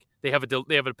just like, they have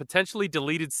a potentially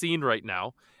deleted scene right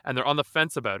now, and they're on the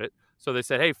fence about it. So they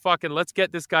said, hey, fucking, let's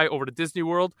get this guy over to Disney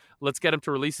World. Let's get him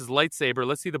to release his lightsaber.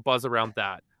 Let's see the buzz around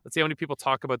that. Let's see how many people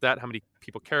talk about that, how many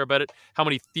people care about it, how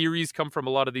many theories come from a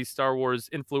lot of these Star Wars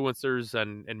influencers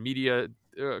and media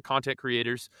content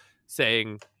creators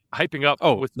hyping up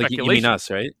like with speculation. you mean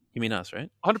us, right? You mean us, right?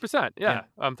 100%. Yeah.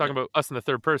 I'm talking about us in the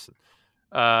third person.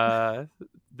 That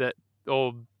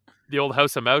the old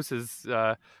House of Mouse is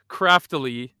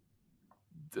craftily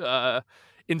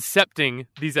incepting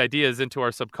these ideas into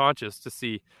our subconscious to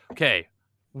see, okay,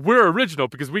 we're original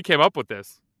because we came up with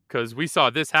this, because we saw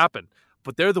this happen,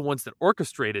 but they're the ones that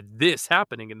orchestrated this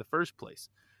happening in the first place.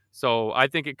 So I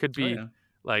think it could be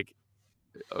like,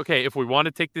 okay, if we want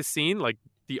to take this scene, like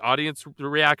the audience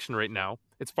reaction right now,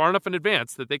 it's far enough in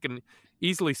advance that they can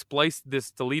easily splice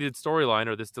this deleted storyline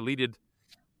or this deleted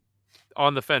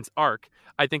on the fence arc.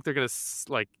 I think they're going to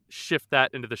like shift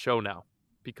that into the show now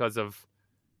because of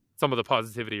some of the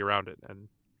positivity around it.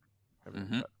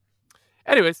 And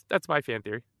anyways, that's my fan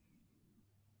theory.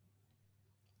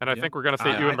 And I think we're going to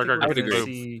see Ewan McGregor getting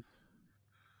boobs.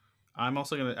 I'm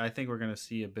also going to, I think we're going to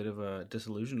see a bit of a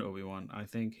disillusioned Obi-Wan. I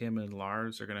think him and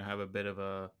Lars are going to have a bit of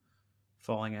a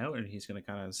falling out, and he's going to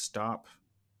kind of stop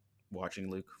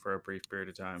watching Luke for a brief period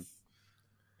of time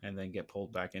and then get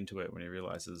pulled back into it when he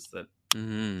realizes that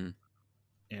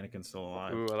Anakin's still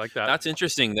alive. Ooh, I like that. That's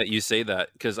interesting that you say that,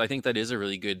 because I think that is a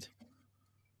really good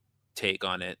take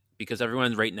on it, because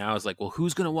everyone right now is like, well,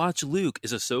 who's going to watch Luke?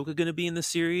 Is Ahsoka going to be in the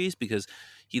series? Because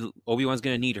Obi-Wan's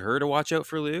going to need her to watch out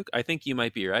for Luke. I think you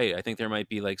might be right. I think there might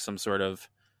be like some sort of,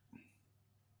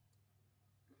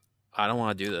 I don't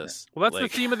want to do this. Well, that's the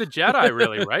theme of the Jedi,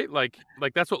 really, right? Like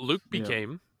that's what Luke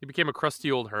became. Yeah. He became a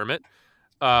crusty old hermit.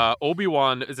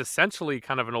 Obi-Wan is essentially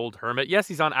kind of an old hermit. Yes,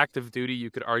 he's on active duty. You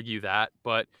could argue that,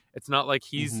 but it's not like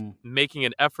he's making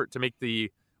an effort to make the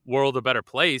world a better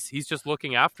place. He's just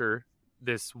looking after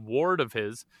this ward of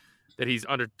his that he's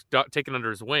taken under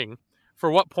his wing. For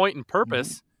what point and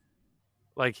purpose?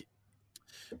 Like,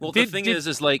 well, the thing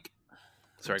is like,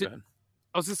 sorry, go ahead.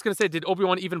 I was just going to say, did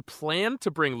Obi-Wan even plan to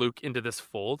bring Luke into this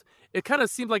fold? It kind of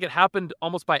seemed like it happened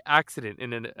almost by accident.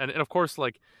 And of course,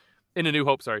 like in A New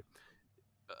Hope,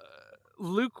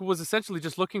 Luke was essentially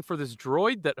just looking for this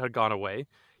droid that had gone away.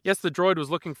 Yes, the droid was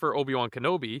looking for Obi-Wan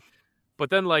Kenobi, but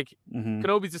then like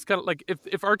Kenobi's just kind of like,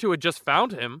 if R2 had just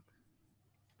found him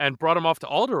and brought him off to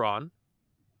Alderaan,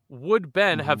 would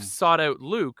Ben have sought out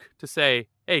Luke to say,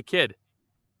 hey, kid,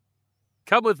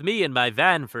 come with me in my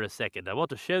van for a second. I want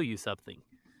to show you something.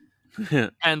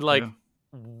 And like,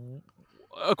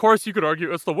 of course you could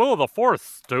argue it's the will of the Force,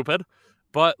 stupid.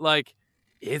 But like,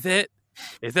 is it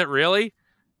really?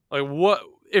 Like, what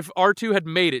if R2 had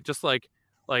made it just like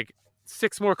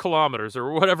 6 more kilometers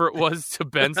or whatever it was to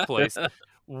Ben's place?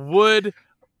 Would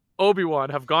Obi-Wan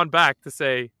have gone back to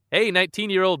say, hey,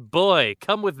 19-year-old boy,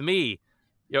 come with me.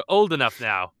 You're old enough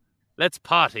now. Let's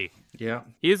party. Yeah.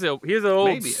 Here's an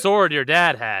old sword your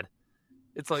dad had.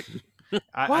 It's like,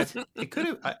 what? It could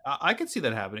have. I could see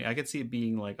that happening. I could see it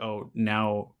being like, oh,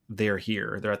 now they're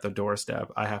here. They're at the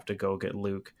doorstep. I have to go get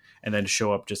Luke, and then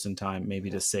show up just in time, maybe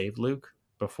to save Luke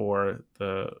before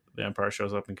the Empire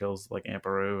shows up and kills like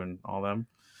Emperor and all them.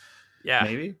 Yeah,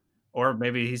 maybe. Or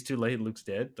maybe he's too late. Luke's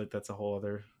dead. Like that's a whole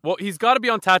other. Well, he's got to be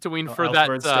on Tatooine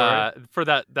for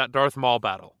that Darth Maul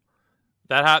battle.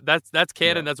 That's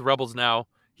canon. Yeah. That's Rebels now.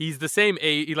 He's the same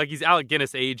age. Like he's Alec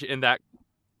Guinness age in that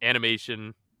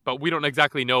animation, but we don't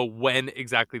exactly know when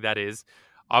exactly that is.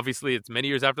 Obviously, it's many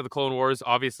years after the Clone Wars.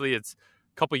 Obviously, it's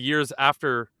a couple years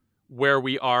after where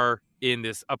we are in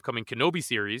this upcoming Kenobi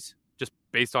series, just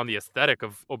based on the aesthetic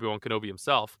of Obi-Wan Kenobi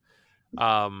himself.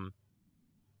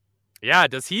 Yeah,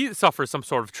 does he suffer some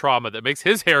sort of trauma that makes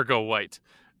his hair go white?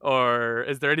 Or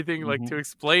is there anything like to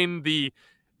explain the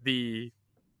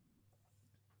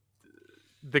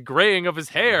graying of his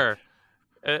hair?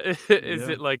 Are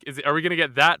we going to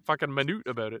get that fucking minute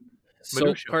about it?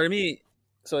 So part of me,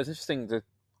 so it's interesting to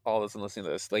all this and listening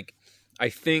to this. Like, I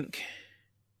think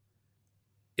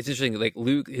it's interesting. Like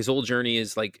Luke, his whole journey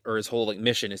is like, or his whole like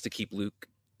mission is to keep Luke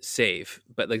safe.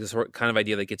 But like this kind of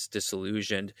idea that gets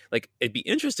disillusioned. Like it'd be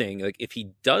interesting, like if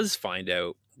he does find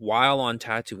out while on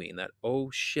Tatooine that, oh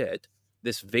shit,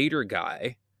 this Vader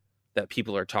guy that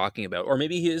people are talking about, or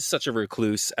maybe he is such a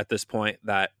recluse at this point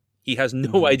that he has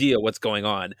no idea what's going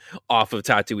on off of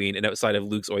Tatooine and outside of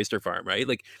Luke's oyster farm, right?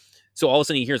 Like, so all of a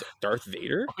sudden he hears Darth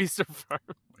Vader? Oyster farm.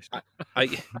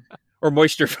 Or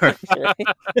moisture farm. Right?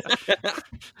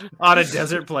 On a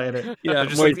desert planet. Yeah,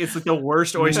 it's like the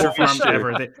worst oyster farm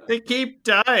ever. They keep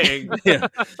dying. Yeah,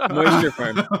 moisture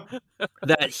farm.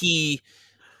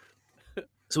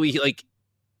 So he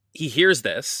hears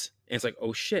this and it's like,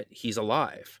 oh shit, he's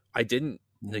alive. He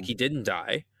didn't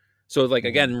die. So like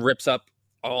again, rips up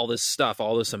all this stuff,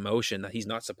 all this emotion that he's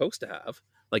not supposed to have.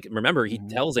 Like, remember, he Mhm.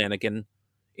 tells Anakin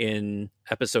in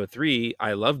episode 3,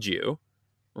 I loved you.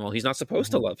 Well, he's not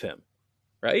supposed to Mhm. love him,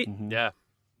 right? Mhm. Yeah.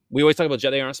 We always talk about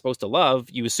Jedi aren't supposed to love.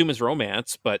 You assume it's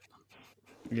romance, but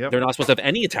Yep. they're not supposed to have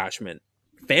any attachment,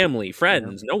 family,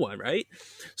 friends, no one, right?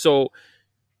 So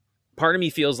part of me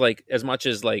feels like, as much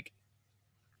as like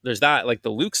there's that, like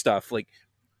the Luke stuff, like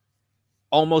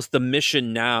almost the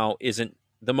mission now isn't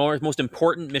the most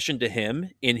important mission to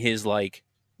him in his like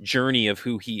journey of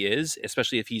who he is,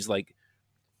 especially if he's like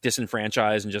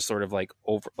disenfranchised and just sort of like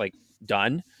over, like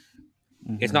done.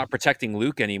 It's Mhm. not protecting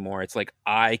Luke anymore. It's like,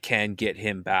 I can get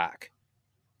him back.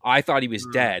 I thought he was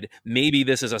dead. Maybe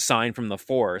this is a sign from the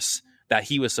Force that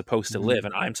he was supposed to live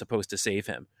and I'm supposed to save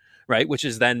him. Right? Which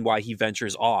is then why he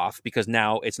ventures off, because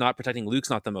now it's not protecting Luke's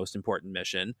not the most important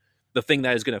mission. The thing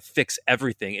that is going to fix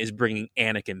everything is bringing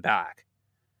Anakin back.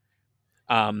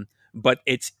 But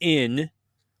it's in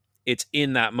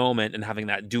that moment and having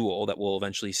that duel that we'll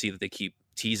eventually see that they keep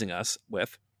teasing us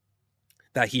with,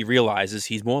 that he realizes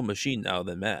he's more machine now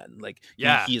than man. Like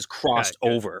Yeah. he is crossed Yeah,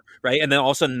 good. over, right? And then all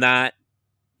of a sudden that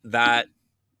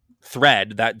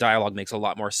thread, that dialogue makes a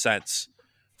lot more sense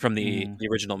from the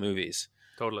original movies.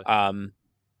 Totally. And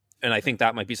I think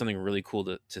that might be something really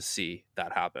cool to see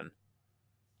that happen.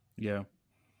 Yeah.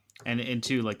 And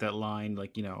too, like that line,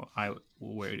 like, you know,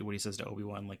 when he says to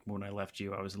Obi-Wan, like, when I left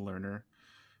you, I was a learner,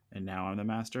 and now I'm the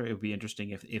master. It would be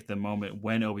interesting if the moment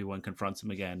when Obi-Wan confronts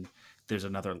him again, there's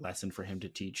another lesson for him to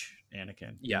teach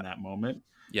Anakin in that moment.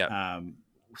 Yeah.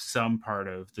 Some part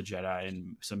of the Jedi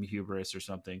and some hubris or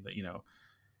something that, you know,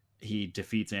 he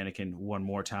defeats Anakin one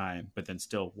more time, but then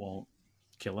still won't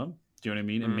kill him. Do you know what I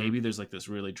mean? And maybe there's like this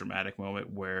really dramatic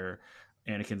moment where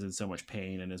Anakin's in so much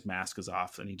pain and his mask is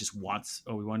off and he just wants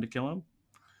Obi-Wan to kill him.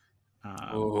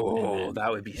 That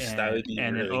would be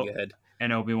really good.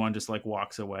 And Obi-Wan just like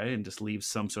walks away and just leaves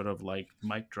some sort of like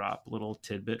mic drop little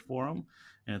tidbit for him.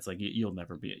 And it's like, you'll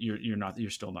never be,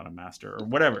 you're still not a master or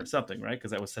whatever, something, right?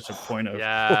 Because that was such a point of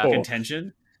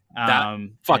contention.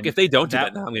 If they don't do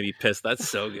that now, I'm gonna be pissed. That's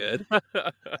so good.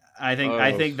 I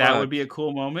think that would be a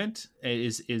cool moment.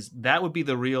 Is that would be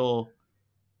the real,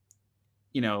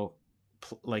 you know,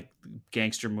 like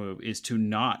gangster move, is to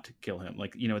not kill him.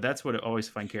 Like, you know, that's what I always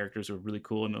find characters are really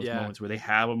cool in those moments where they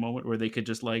have a moment where they could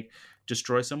just like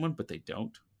destroy someone, but they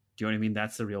don't. Do you know what I mean?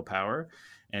 That's the real power.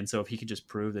 And so if he could just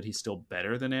prove that he's still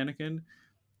better than Anakin,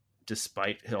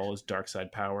 despite all his dark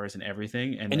side powers and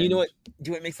everything. And then, you know what?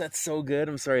 Do what makes that so good?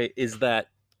 I'm sorry, is that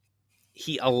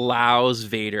he allows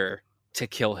Vader to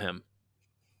kill him.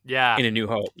 Yeah. In A New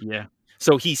Hope. Yeah.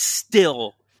 So he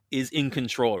still is in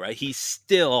control, right? He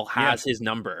still has his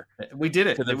number. We did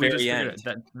it to the very end.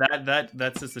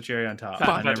 That's just the cherry on top.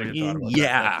 I never even thought about that.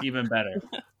 That's even better.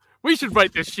 We should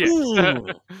write this shit. So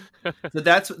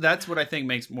that's what I think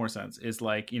makes more sense. Is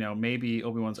like, you know, maybe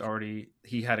Obi-Wan's already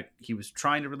he was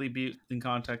trying to really be in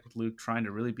contact with Luke, trying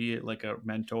to really be like a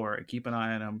mentor and keep an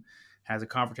eye on him. Has a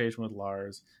confrontation with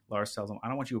Lars. Lars tells him, "I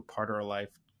don't want you a part of our life.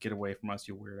 Get away from us,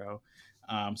 you weirdo."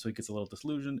 So he gets a little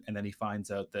disillusioned, and then he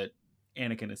finds out that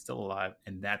Anakin is still alive,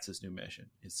 and that's his new mission.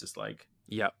 It's just like,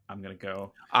 yep, I'm gonna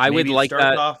go. I would like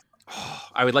that. Off...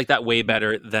 I would like that way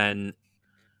better than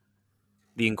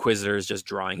the Inquisitors just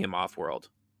drawing him off world.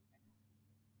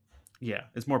 Yeah,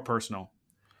 it's more personal.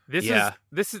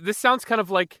 This sounds kind of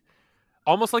like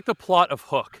almost like the plot of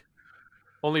Hook,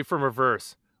 only from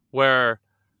reverse, where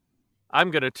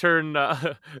I'm gonna turn.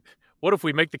 What if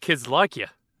we make the kids like you?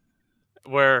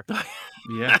 Where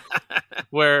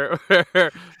where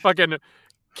fucking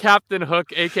Captain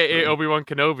Hook, aka Obi-Wan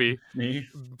Kenobi,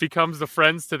 becomes the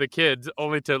friends to the kids,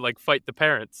 only to like fight the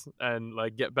parents and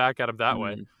like get back at them that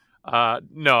way.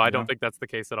 No, I don't think that's the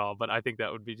case at all. But I think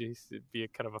that would be a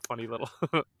kind of a funny little.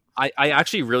 I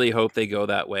actually really hope they go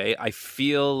that way. I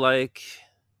feel like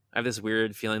I have this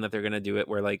weird feeling that they're gonna do it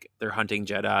where like they're hunting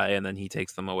Jedi and then he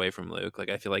takes them away from Luke. Like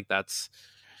I feel like that's.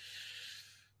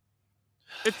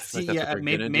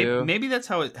 Maybe that's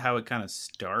how it kind of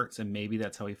starts, and maybe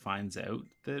that's how he finds out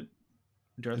that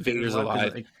Darth Vader's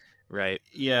alive. Like, right?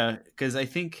 Yeah, because I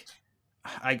think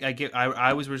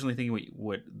I was originally thinking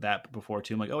what that before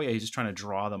too. I'm like, oh yeah, he's just trying to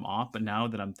draw them off. But now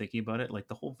that I'm thinking about it, like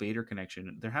the whole Vader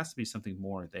connection, there has to be something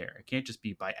more there. It can't just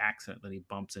be by accident that he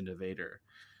bumps into Vader,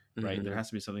 right? Mm-hmm. There has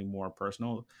to be something more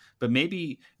personal. But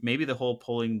maybe the whole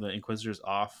pulling the Inquisitors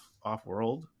off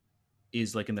world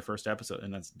is like in the first episode,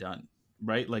 and that's done.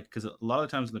 Right, like because a lot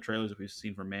of times in the trailers that we've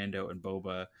seen for Mando and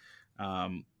Boba, a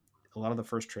lot of the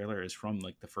first trailer is from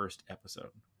like the first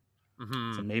episode.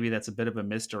 Mm-hmm. So maybe that's a bit of a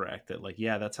misdirect. That like,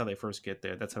 yeah, that's how they first get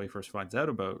there. That's how he first finds out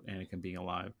about Anakin being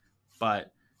alive.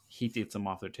 But he gets them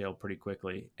off their tail pretty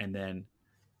quickly, and then,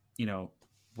 you know,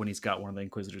 when he's got one of the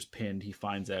Inquisitors pinned, he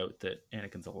finds out that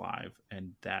Anakin's alive,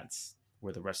 and that's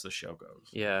where the rest of the show goes.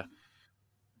 Yeah.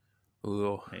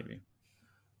 Ooh. Maybe.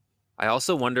 I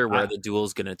also wonder where the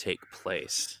duel's going to take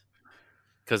place.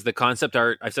 Because the concept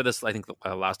art, I've said this, I think,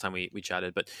 last time we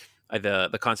chatted, but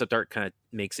the concept art kind of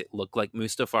makes it look like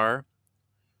Mustafar,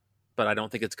 but I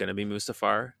don't think it's going to be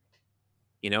Mustafar.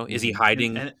 You know, is he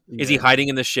hiding? Is he hiding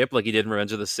in the ship like he did in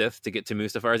Revenge of the Sith to get to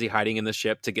Mustafar? Is he hiding in the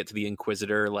ship to get to the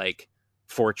Inquisitor like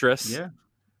fortress? Yeah,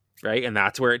 right, and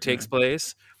that's where it takes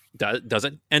place. Does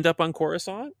it end up on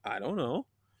Coruscant? I don't know.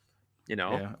 You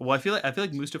know, yeah. Well, I feel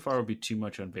like Mustafar would be too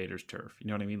much on Vader's turf. You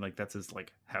know what I mean? Like that's his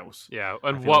like house. Yeah,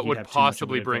 and like what he'd would have too much of an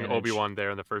possibly bring advantage. Obi-Wan there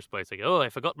in the first place? Like, oh, I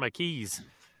forgot my keys.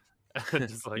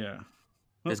 Just like, Yeah.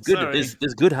 there's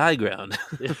good high ground.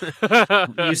 You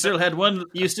still had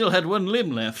one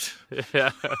limb left.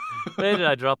 Yeah. Where did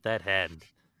I drop that hand?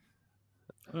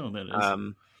 Oh, that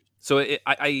is. So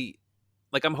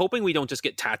I'm hoping we don't just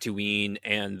get Tatooine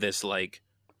and this like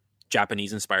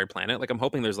Japanese inspired planet. Like I'm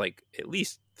hoping there's like at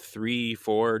least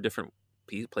 3-4 different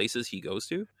places he goes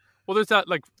to. Well, there's that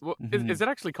like, is it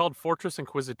actually called Fortress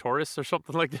Inquisitoris or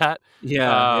something like that?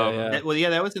 Yeah.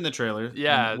 That was in the trailer.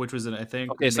 Yeah, which was I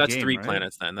think. Okay, so that's game, 3 right?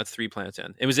 planets then. That's 3 planets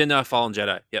in. It was in Fallen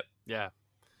Jedi. Yep. Yeah.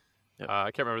 Yep.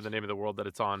 I can't remember the name of the world that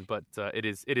it's on, but it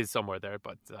is somewhere there.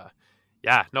 But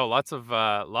yeah, no, lots of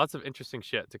interesting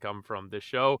shit to come from this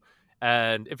show.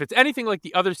 And if it's anything like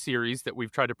the other series that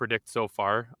we've tried to predict so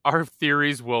far, our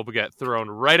theories will get thrown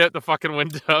right out the fucking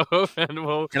window, and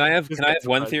we'll. Can I have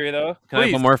one theory though? Can I have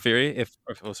Please. one more theory?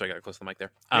 Sorry, I got close to the mic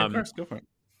there. Yeah, of course, go for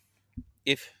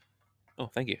it.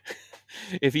 Thank you.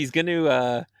 If he's going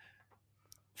to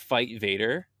fight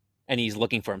Vader and he's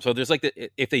looking for him, so there's like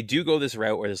if they do go this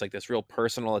route where there's like this real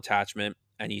personal attachment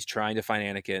and he's trying to find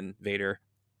Anakin, Vader,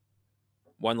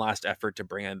 one last effort to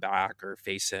bring him back or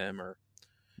face him or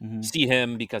see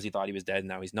him because he thought he was dead and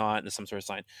now he's not, and some sort of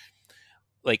sign.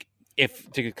 Like, if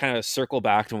to kind of circle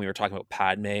back to when we were talking about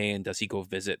Padme and does he go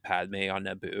visit Padme on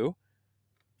Naboo,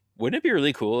 wouldn't it be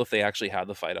really cool if they actually had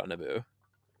the fight on Naboo?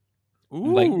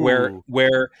 Ooh. Like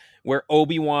where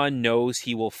Obi-Wan knows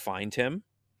he will find him.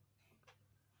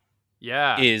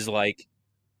 Yeah. Is like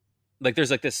there's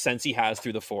like this sense he has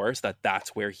through the Force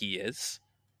that's where he is.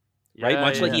 Right?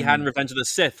 Much like he had in Revenge of the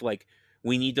Sith, like,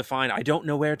 we need to find, I don't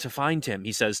know where to find him,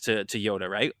 he says to Yoda,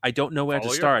 right? I don't know where to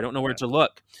start. I don't know where to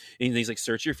look. And he's like,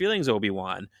 search your feelings,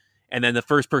 Obi-Wan. And then the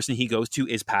first person he goes to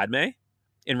is Padme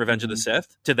in Revenge of the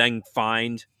Sith to then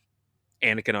find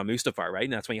Anakin on Mustafar, right?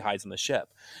 And that's when he hides in the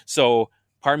ship. So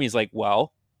part of me is like,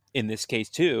 well, in this case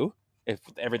too, if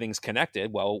everything's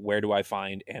connected, well, where do I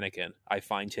find Anakin? I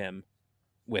find him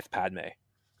with Padme.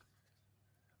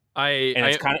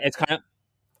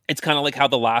 It's kind of like how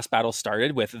the last battle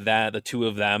started with the two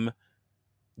of them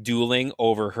dueling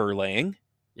over her laying.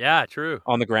 Yeah, true.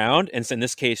 On the ground. And so in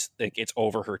this case, like, it's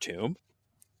over her tomb.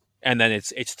 And then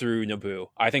it's through Naboo.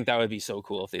 I think that would be so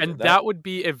cool if they did that. That would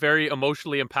be a very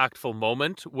emotionally impactful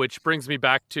moment, which brings me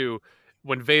back to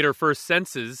when Vader first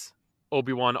senses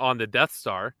Obi-Wan on the Death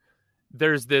Star.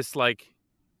 There's this like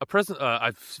a presence.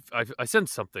 I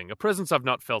sense something, a presence I've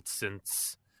not felt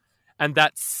since, and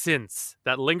that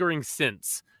lingering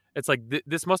since. It's like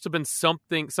this must have been some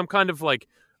kind of like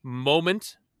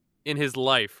moment in his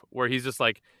life where he's just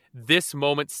like, this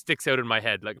moment sticks out in my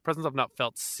head, like a presence I've not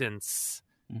felt since.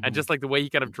 And just like the way he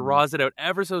kind of draws it out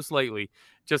ever so slightly,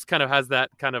 just kind of has that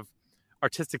kind of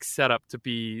artistic setup to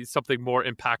be something more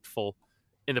impactful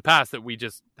in the past that we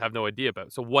just have no idea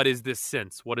about. So what is this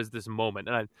sense? What is this moment?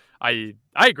 And I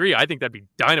agree. I think that'd be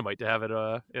dynamite to have it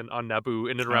on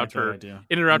Naboo in and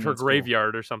around her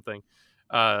graveyard or something.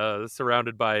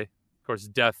 Surrounded by, of course,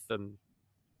 death and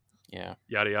yada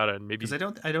yada, and maybe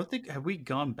because I don't think have we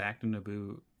gone back to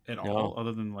Naboo at all,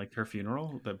 other than like her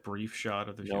funeral, the brief shot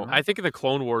of the funeral. I think in the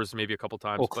Clone Wars maybe a couple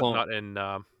times, but not in.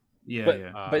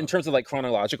 But in terms of like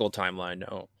chronological timeline,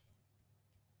 no.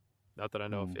 Not that I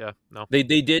know of. Yeah, no. They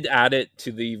did add it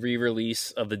to the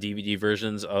re-release of the DVD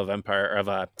versions of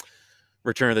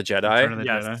Return of the Jedi.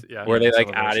 Yes, yeah. Where they like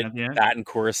added that and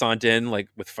Coruscant in, like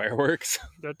with fireworks.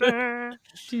 But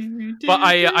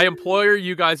I implore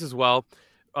you guys as well,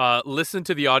 listen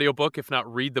to the audiobook, if not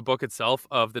read the book itself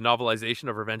of the novelization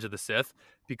of Revenge of the Sith,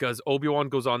 because Obi-Wan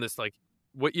goes on this like,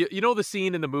 what you know the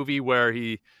scene in the movie where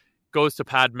he goes to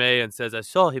Padme and says, "I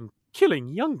saw him killing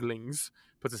younglings,"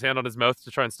 puts his hand on his mouth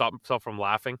to try and stop himself from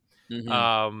laughing.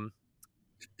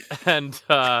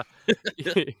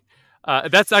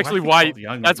 That's actually why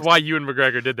Ewan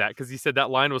McGregor did that, because he said that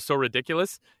line was so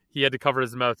ridiculous. he had to cover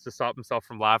his mouth to stop himself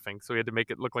from laughing, so he had to make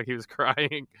it look like he was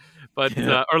crying, but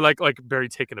Yeah. or like very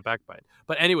taken aback by it.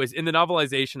 But anyways, in the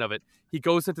novelization of it, he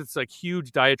goes into this like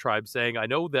huge diatribe saying, "I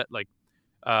know that like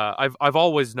I've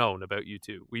always known about you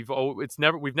two. We've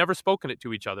never spoken it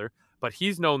to each other, but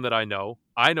he's known that I know.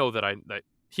 I know that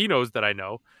he knows that I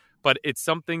know, but it's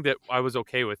something that I was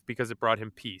okay with because it brought him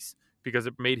peace, because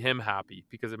it made him happy,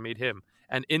 because it made him.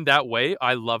 And in that way,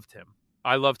 I loved him.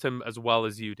 I loved him as well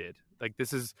as you did. Like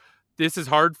this is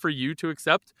hard for you to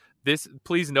accept.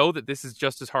 Please know that this is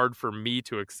just as hard for me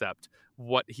to accept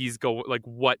what he's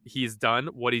what he's done,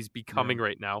 what he's becoming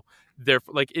right now.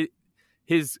 Therefore,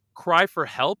 his cry for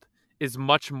help is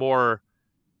much more.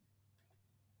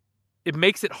 It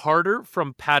makes it harder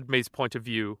from Padme's point of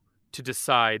view to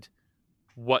decide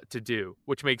what to do,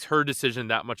 which makes her decision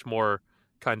that much more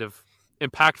kind of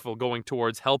impactful, going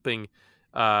towards helping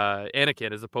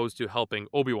Anakin as opposed to helping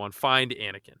Obi-Wan find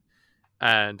Anakin.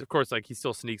 And of course, like he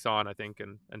still sneaks on, I think,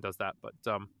 and does that, but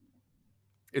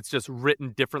it's just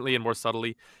written differently and more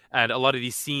subtly. And a lot of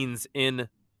these scenes in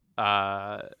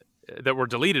that were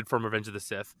deleted from Revenge of the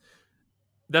Sith.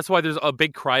 That's why there's a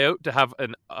big cry out to have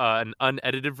an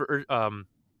unedited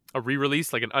a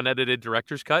re-release, like an unedited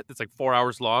director's cut that's like 4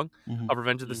 hours long of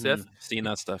Revenge of the Sith. Seen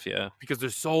that stuff, yeah. Because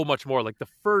there's so much more. Like the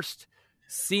first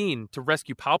scene to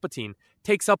rescue Palpatine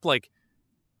takes up like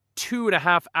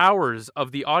 2.5 hours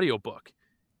of the audiobook.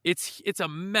 It's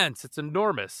immense. It's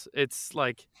enormous. It's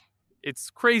like it's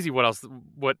crazy what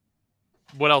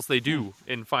else they do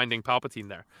in finding Palpatine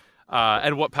there.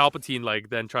 And what Palpatine like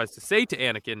then tries to say to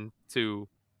Anakin to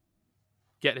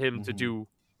get him to do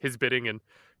his bidding and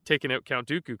taking out Count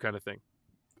Dooku kind of thing.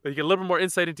 You get a little bit more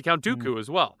insight into Count Dooku as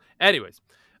well. Anyways,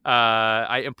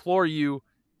 I implore you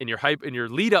in your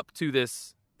lead up to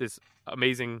this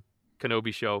amazing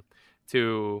Kenobi show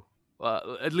to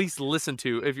at least listen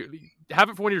to, if you have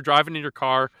it for when you're driving in your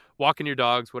car, walking your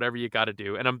dogs, whatever you got to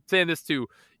do. And I'm saying this to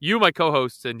you, my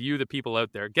co-hosts, and you, the people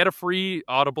out there. Get a free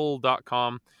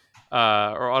audible.com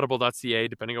or audible.ca,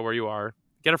 depending on where you are.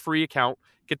 Get a free account.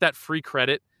 Get that free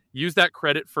credit. Use that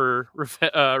credit for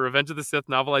Revenge of the Sith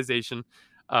novelization.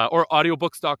 Or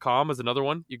audiobooks.com is another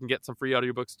one. You can get some free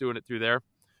audiobooks doing it through there.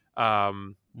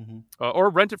 Or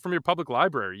rent it from your public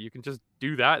library. You can just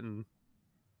do that and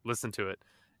listen to it.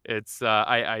 It's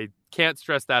I can't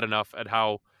stress that enough at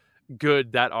how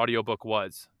good that audiobook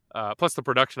was. Plus the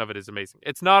production of it is amazing.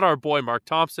 It's not our boy Mark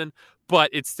Thompson, but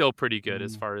it's still pretty good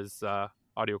as far as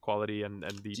audio quality and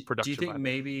the production. Do you think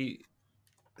maybe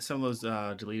some of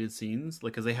those deleted scenes,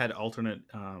 like because they had alternate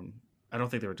I don't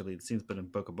think they were deleted scenes, but in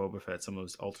Book of Boba Fett, some of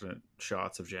those alternate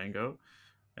shots of Jango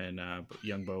and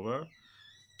young Boba.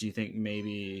 Do you think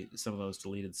maybe some of those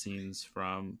deleted scenes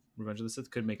from Revenge of the Sith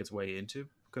could make its way into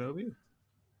Kenobi?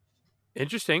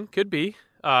 Interesting. Could be.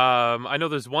 I know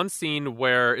there's one scene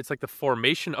where it's like the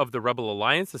formation of the Rebel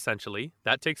Alliance, essentially.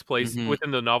 That takes place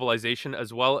within the novelization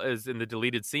as well as in the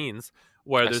deleted scenes.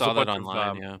 Where there's a bunch of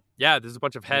online, there's a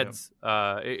bunch of heads,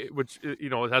 which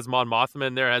it has Mon Mothma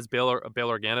in there, it has Bail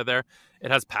Organa there,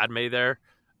 it has Padme there,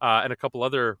 and a couple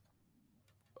other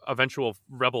eventual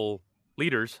Rebel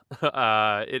leaders.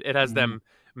 It has them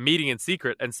meeting in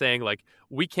secret and saying like,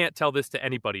 we can't tell this to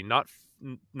anybody, not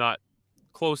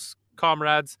close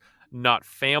comrades, not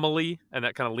family, and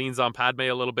that kind of leans on Padme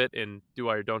a little bit in Do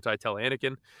I or Don't I Tell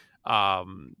Anakin.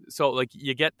 So like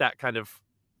you get that kind of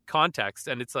context,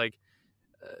 and it's like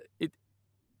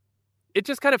it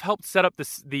just kind of helped set up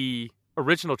the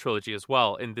original trilogy as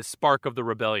well in the spark of the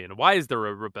rebellion. Why is there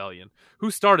a rebellion?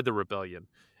 Who started the rebellion?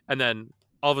 And then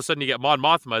all of a sudden you get Mon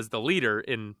Mothma as the leader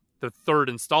in the third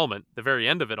installment, the very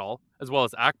end of it all, as well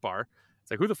as Akbar.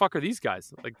 It's like, who the fuck are these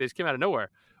guys? Like, they just came out of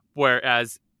nowhere.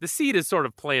 Whereas the seed is sort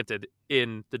of planted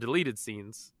in the deleted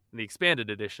scenes in the expanded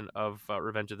edition of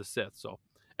Revenge of the Sith. So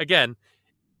again,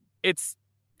 it's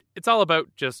all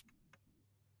about just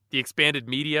the expanded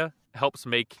media helps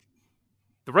make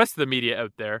the rest of the media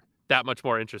out there that much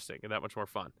more interesting and that much more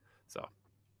fun. So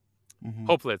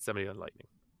hopefully it's somebody enlightening.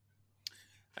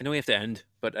 I know we have to end,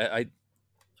 but I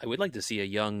would like to see a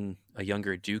younger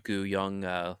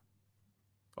Dooku,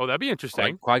 Oh, that'd be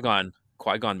interesting.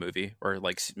 Qui-Gon movie or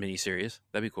like mini series.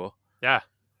 That'd be cool. Yeah.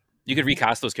 You could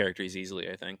recast those characters easily,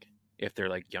 I think, if they're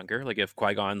like younger. Like if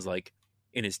Qui-Gon's like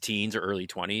in his teens or early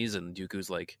 20s and Dooku's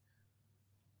like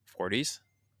 40s,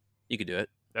 you could do it.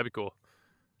 That'd be cool.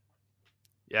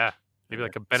 Yeah. Maybe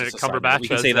like a It's Benedict just a side note. Cumberbatch. We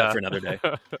can save that for another day.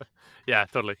 Yeah,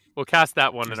 totally. We'll cast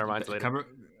that one in our minds later.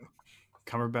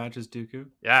 Cumberbatch as Dooku?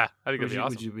 Yeah, I think it'd be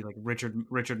awesome. Would you be like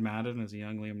Richard Madden as a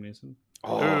young Liam Neeson?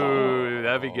 Ooh,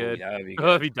 that'd be good. That'd be Oh,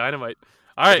 that'd be dynamite.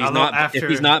 All right. If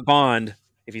he's not Bond,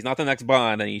 If he's not the next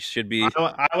Bond, then he should be.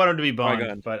 I want him to be Bond,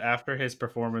 Qui-Gon. but after his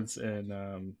performance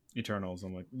in Eternals,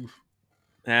 I'm like, oof.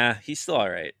 He's still all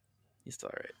right.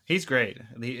 He's great.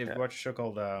 If you watch a show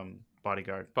called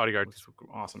Bodyguard. Bodyguard. It's an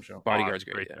awesome show. Bodyguard's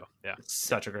great. Show. Yeah. It's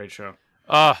such a great show.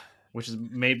 Which is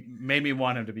made me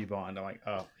want him to be Bond. I'm like,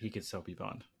 oh, he could so be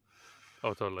Bond.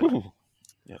 Oh, totally. Ooh.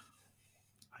 Yeah.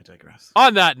 I digress.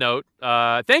 On that note,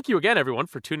 thank you again, everyone,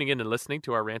 for tuning in and listening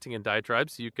to our ranting and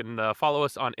diatribes. You can follow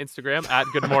us on Instagram at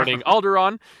Good Morning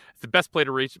Alderaan. It's the best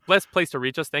place to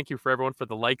reach us. Thank you for everyone for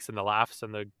the likes and the laughs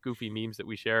and the goofy memes that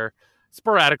we share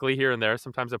sporadically here and there.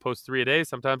 Sometimes I post 3 a day.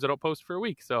 Sometimes I don't post for a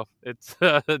week. So it's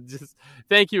just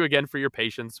thank you again for your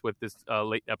patience with this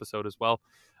late episode as well.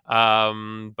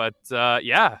 Again,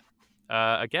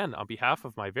 on behalf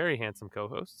of my very handsome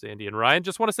co-hosts, Andy and Ryan,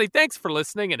 just want to say thanks for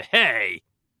listening. And hey,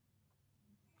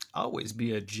 always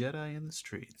be a Jedi in the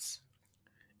streets.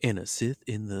 And a Sith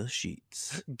in the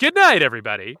sheets. Good night,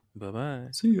 everybody. Bye-bye.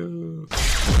 See ya.